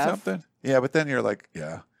to staff. or something. Yeah, but then you're like,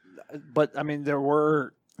 yeah. But, I mean,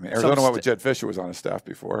 Arizona went with Jed Fish, who was on his staff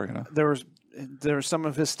before. There was some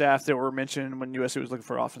of his staff that were mentioned when USC was looking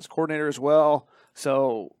for an offense coordinator as well.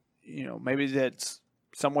 So, maybe that's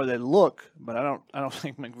somewhere they look, but I don't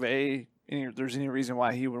think McVay, there's any reason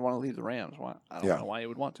why he would want to leave the Rams. I don't know why he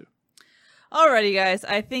would want to. Alrighty, guys.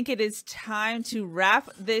 I think it is time to wrap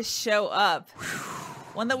this show up.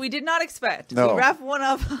 One that we did not expect. No. We wrapped one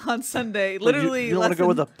up on Sunday. Literally, you don't want to go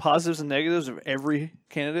with the positives and negatives of every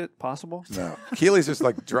candidate possible? No. Keely's just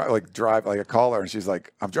drive like a caller, and she's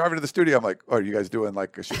like, I'm driving to the studio. I'm like, oh, are you guys doing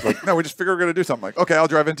she's like, no, we just figure we're going to do something. Like, okay, I'll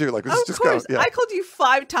drive in too. Like, let's just go. Yeah. I called you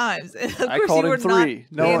 5 times. And of I course called you were him 3.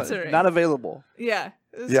 not answering. Not available. Yeah.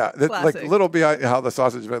 Yeah, like little behind how the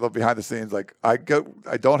sausage made, little behind the scenes. Like I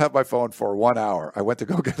don't have my phone for 1 hour. I went to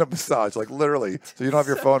go get a massage, like literally. So you don't have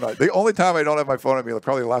your phone on. The only time I don't have my phone on me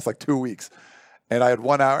probably the last like 2 weeks, and I had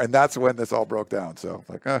 1 hour, and that's when this all broke down. So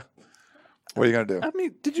like, what are you gonna do? I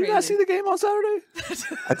mean, did you not see the game on Saturday?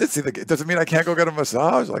 I did see the game. Doesn't mean I can't go get a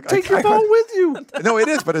massage. Like take your phone with you. No, it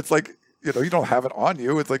is, but it's like you don't have it on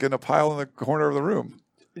you. It's like in a pile in the corner of the room.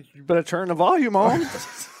 You better turn the volume on.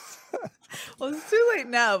 Well, it's too late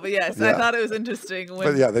now, but yes, I thought it was interesting.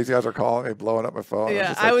 But yeah, these guys are calling me, blowing up my phone.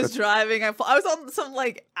 Yeah, I was driving. I was on some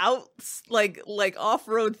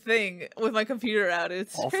off-road thing with my computer out.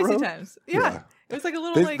 It's crazy times. Yeah. It was like a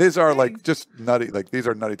little these are like just nutty. Like these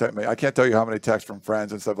are nutty type. I can't tell you how many texts from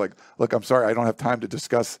friends and stuff like, look, I'm sorry, I don't have time to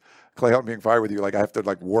discuss Clay Helton being fired with you. Like I have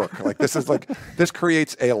to work. Like this is this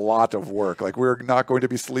creates a lot of work. Like we're not going to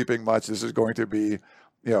be sleeping much. This is going to be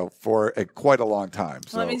for quite a long time.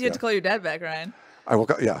 So that means you have to call your dad back, Ryan. I will.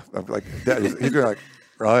 Yeah, I'm like, Dad, he's going like,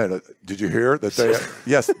 Ryan, did you hear that they?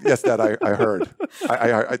 Yes, Dad, I heard.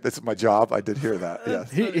 I this is my job. I did hear that.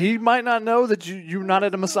 Yes. He might not know that you're not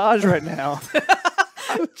at a massage right now.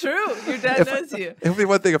 True. Your dad knows you. It would be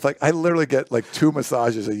one thing if I literally get 2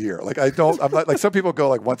 massages a year. I'm not like some people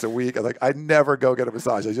go once a week. I never go get a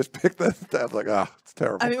massage. I just pick the I'm like, it's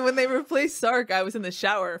terrible. I mean, when they replaced Sark, I was in the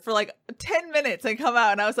shower for 10 minutes and come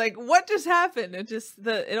out and I was like, what just happened?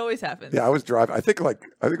 It always happens. Yeah, I was driving. I think it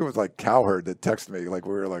was Cowherd that texted me. We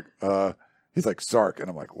were he's like, Sark, and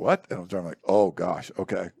I'm like, what? And I'm driving oh gosh,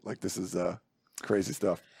 okay. This is crazy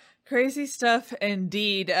stuff. Crazy stuff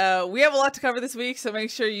indeed. We have a lot to cover this week, so make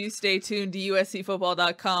sure you stay tuned to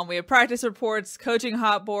USCfootball.com. We have practice reports, coaching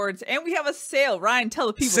hot boards, and we have a sale. Ryan, tell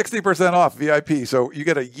the people. 60% off VIP. So you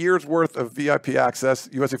get a year's worth of VIP access,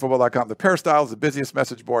 USCfootball.com. The Peristyle is the busiest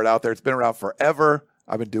message board out there. It's been around forever.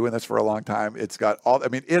 I've been doing this for a long time. It's got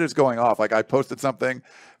it is going off. I posted something,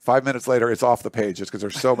 5 minutes later, it's off the page just because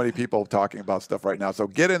there's so many people talking about stuff right now. So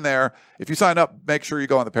get in there. If you sign up, make sure you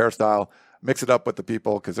go on the Peristyle. Mix it up with the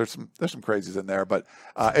people because there's some crazies in there, but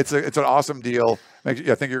it's an awesome deal. I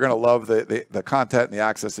think you're going to love the content and the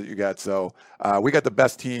access that you get. So we got the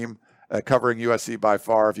best team covering USC by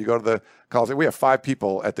far. If you go to the Coliseum, we have 5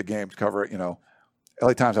 people at the game to cover it.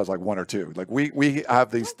 LA Times has 1 or 2. We have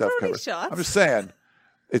these stuff covered. I'm just saying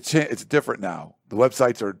it's different now. The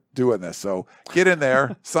websites are doing this, so get in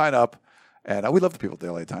there, sign up, and we love the people at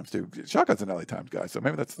the LA Times too. Shotgun's an LA Times guy, so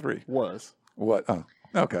maybe that's 3. Was what? Oh.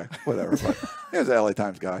 Okay, whatever. But he was an LA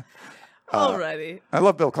Times guy. Alrighty. I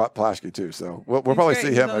love Bill Plaschke too, so we'll probably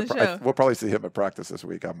see him. We'll probably see him at practice this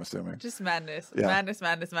week. I'm assuming. Just madness, yeah.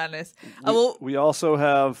 madness. We also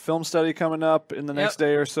have film study coming up in the next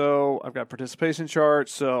day or so. I've got participation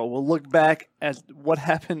charts, so we'll look back at what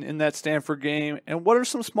happened in that Stanford game and what are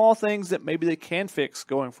some small things that maybe they can fix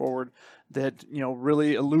going forward that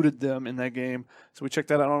really eluded them in that game. So we check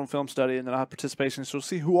that out on film study, and then I'll have participation. So we'll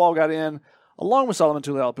see who all got in. along with Solomon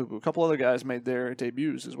Tuliaupupu. A couple other guys made their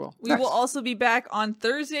debuts as well. We will also be back on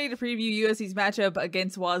Thursday to preview USC's matchup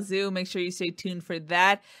against Wazoo. Make sure you stay tuned for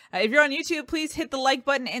that. If you're on YouTube, please hit the like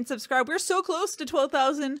button and subscribe. We're so close to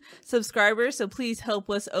 12,000 subscribers, so please help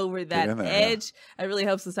us over that edge. It really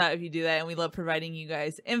helps us out if you do that, and we love providing you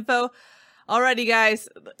guys info. Alrighty, guys.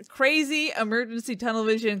 Crazy emergency tunnel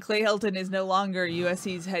vision. Clay Helton is no longer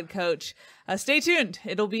USC's head coach. Stay tuned.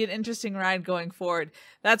 It'll be an interesting ride going forward.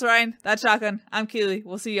 That's Ryan. That's Shotgun. I'm Keely.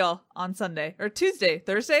 We'll see y'all on Sunday. Or Tuesday.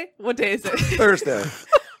 Thursday? What day is it? Thursday.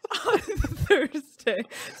 On Thursday.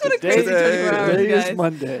 It's been a crazy 24 hours, Today guys. is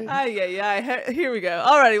Monday. Here we go.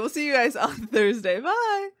 Alrighty. We'll see you guys on Thursday.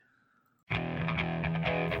 Bye.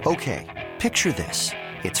 Okay, picture this.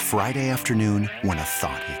 It's Friday afternoon when a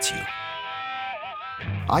thought hits you.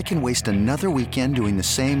 I can waste another weekend doing the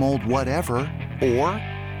same old whatever, or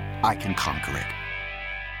I can conquer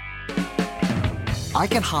it. I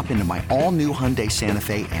can hop into my all-new Hyundai Santa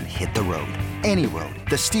Fe and hit the road. Any road.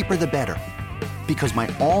 The steeper, the better. Because my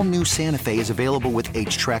all-new Santa Fe is available with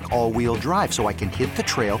H-Track all-wheel drive, so I can hit the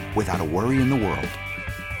trail without a worry in the world.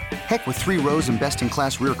 Heck, with 3 rows and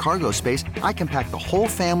best-in-class rear cargo space, I can pack the whole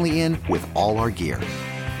family in with all our gear.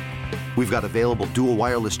 We've got available dual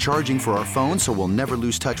wireless charging for our phones, so we'll never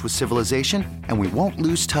lose touch with civilization, and we won't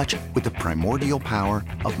lose touch with the primordial power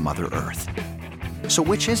of Mother Earth. So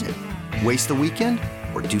which is it? Waste the weekend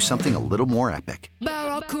or do something a little more epic?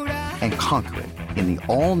 And conquer it in the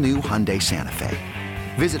all-new Hyundai Santa Fe.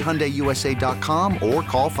 Visit HyundaiUSA.com or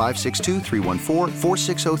call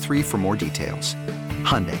 562-314-4603 for more details.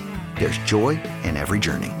 Hyundai, there's joy in every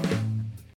journey.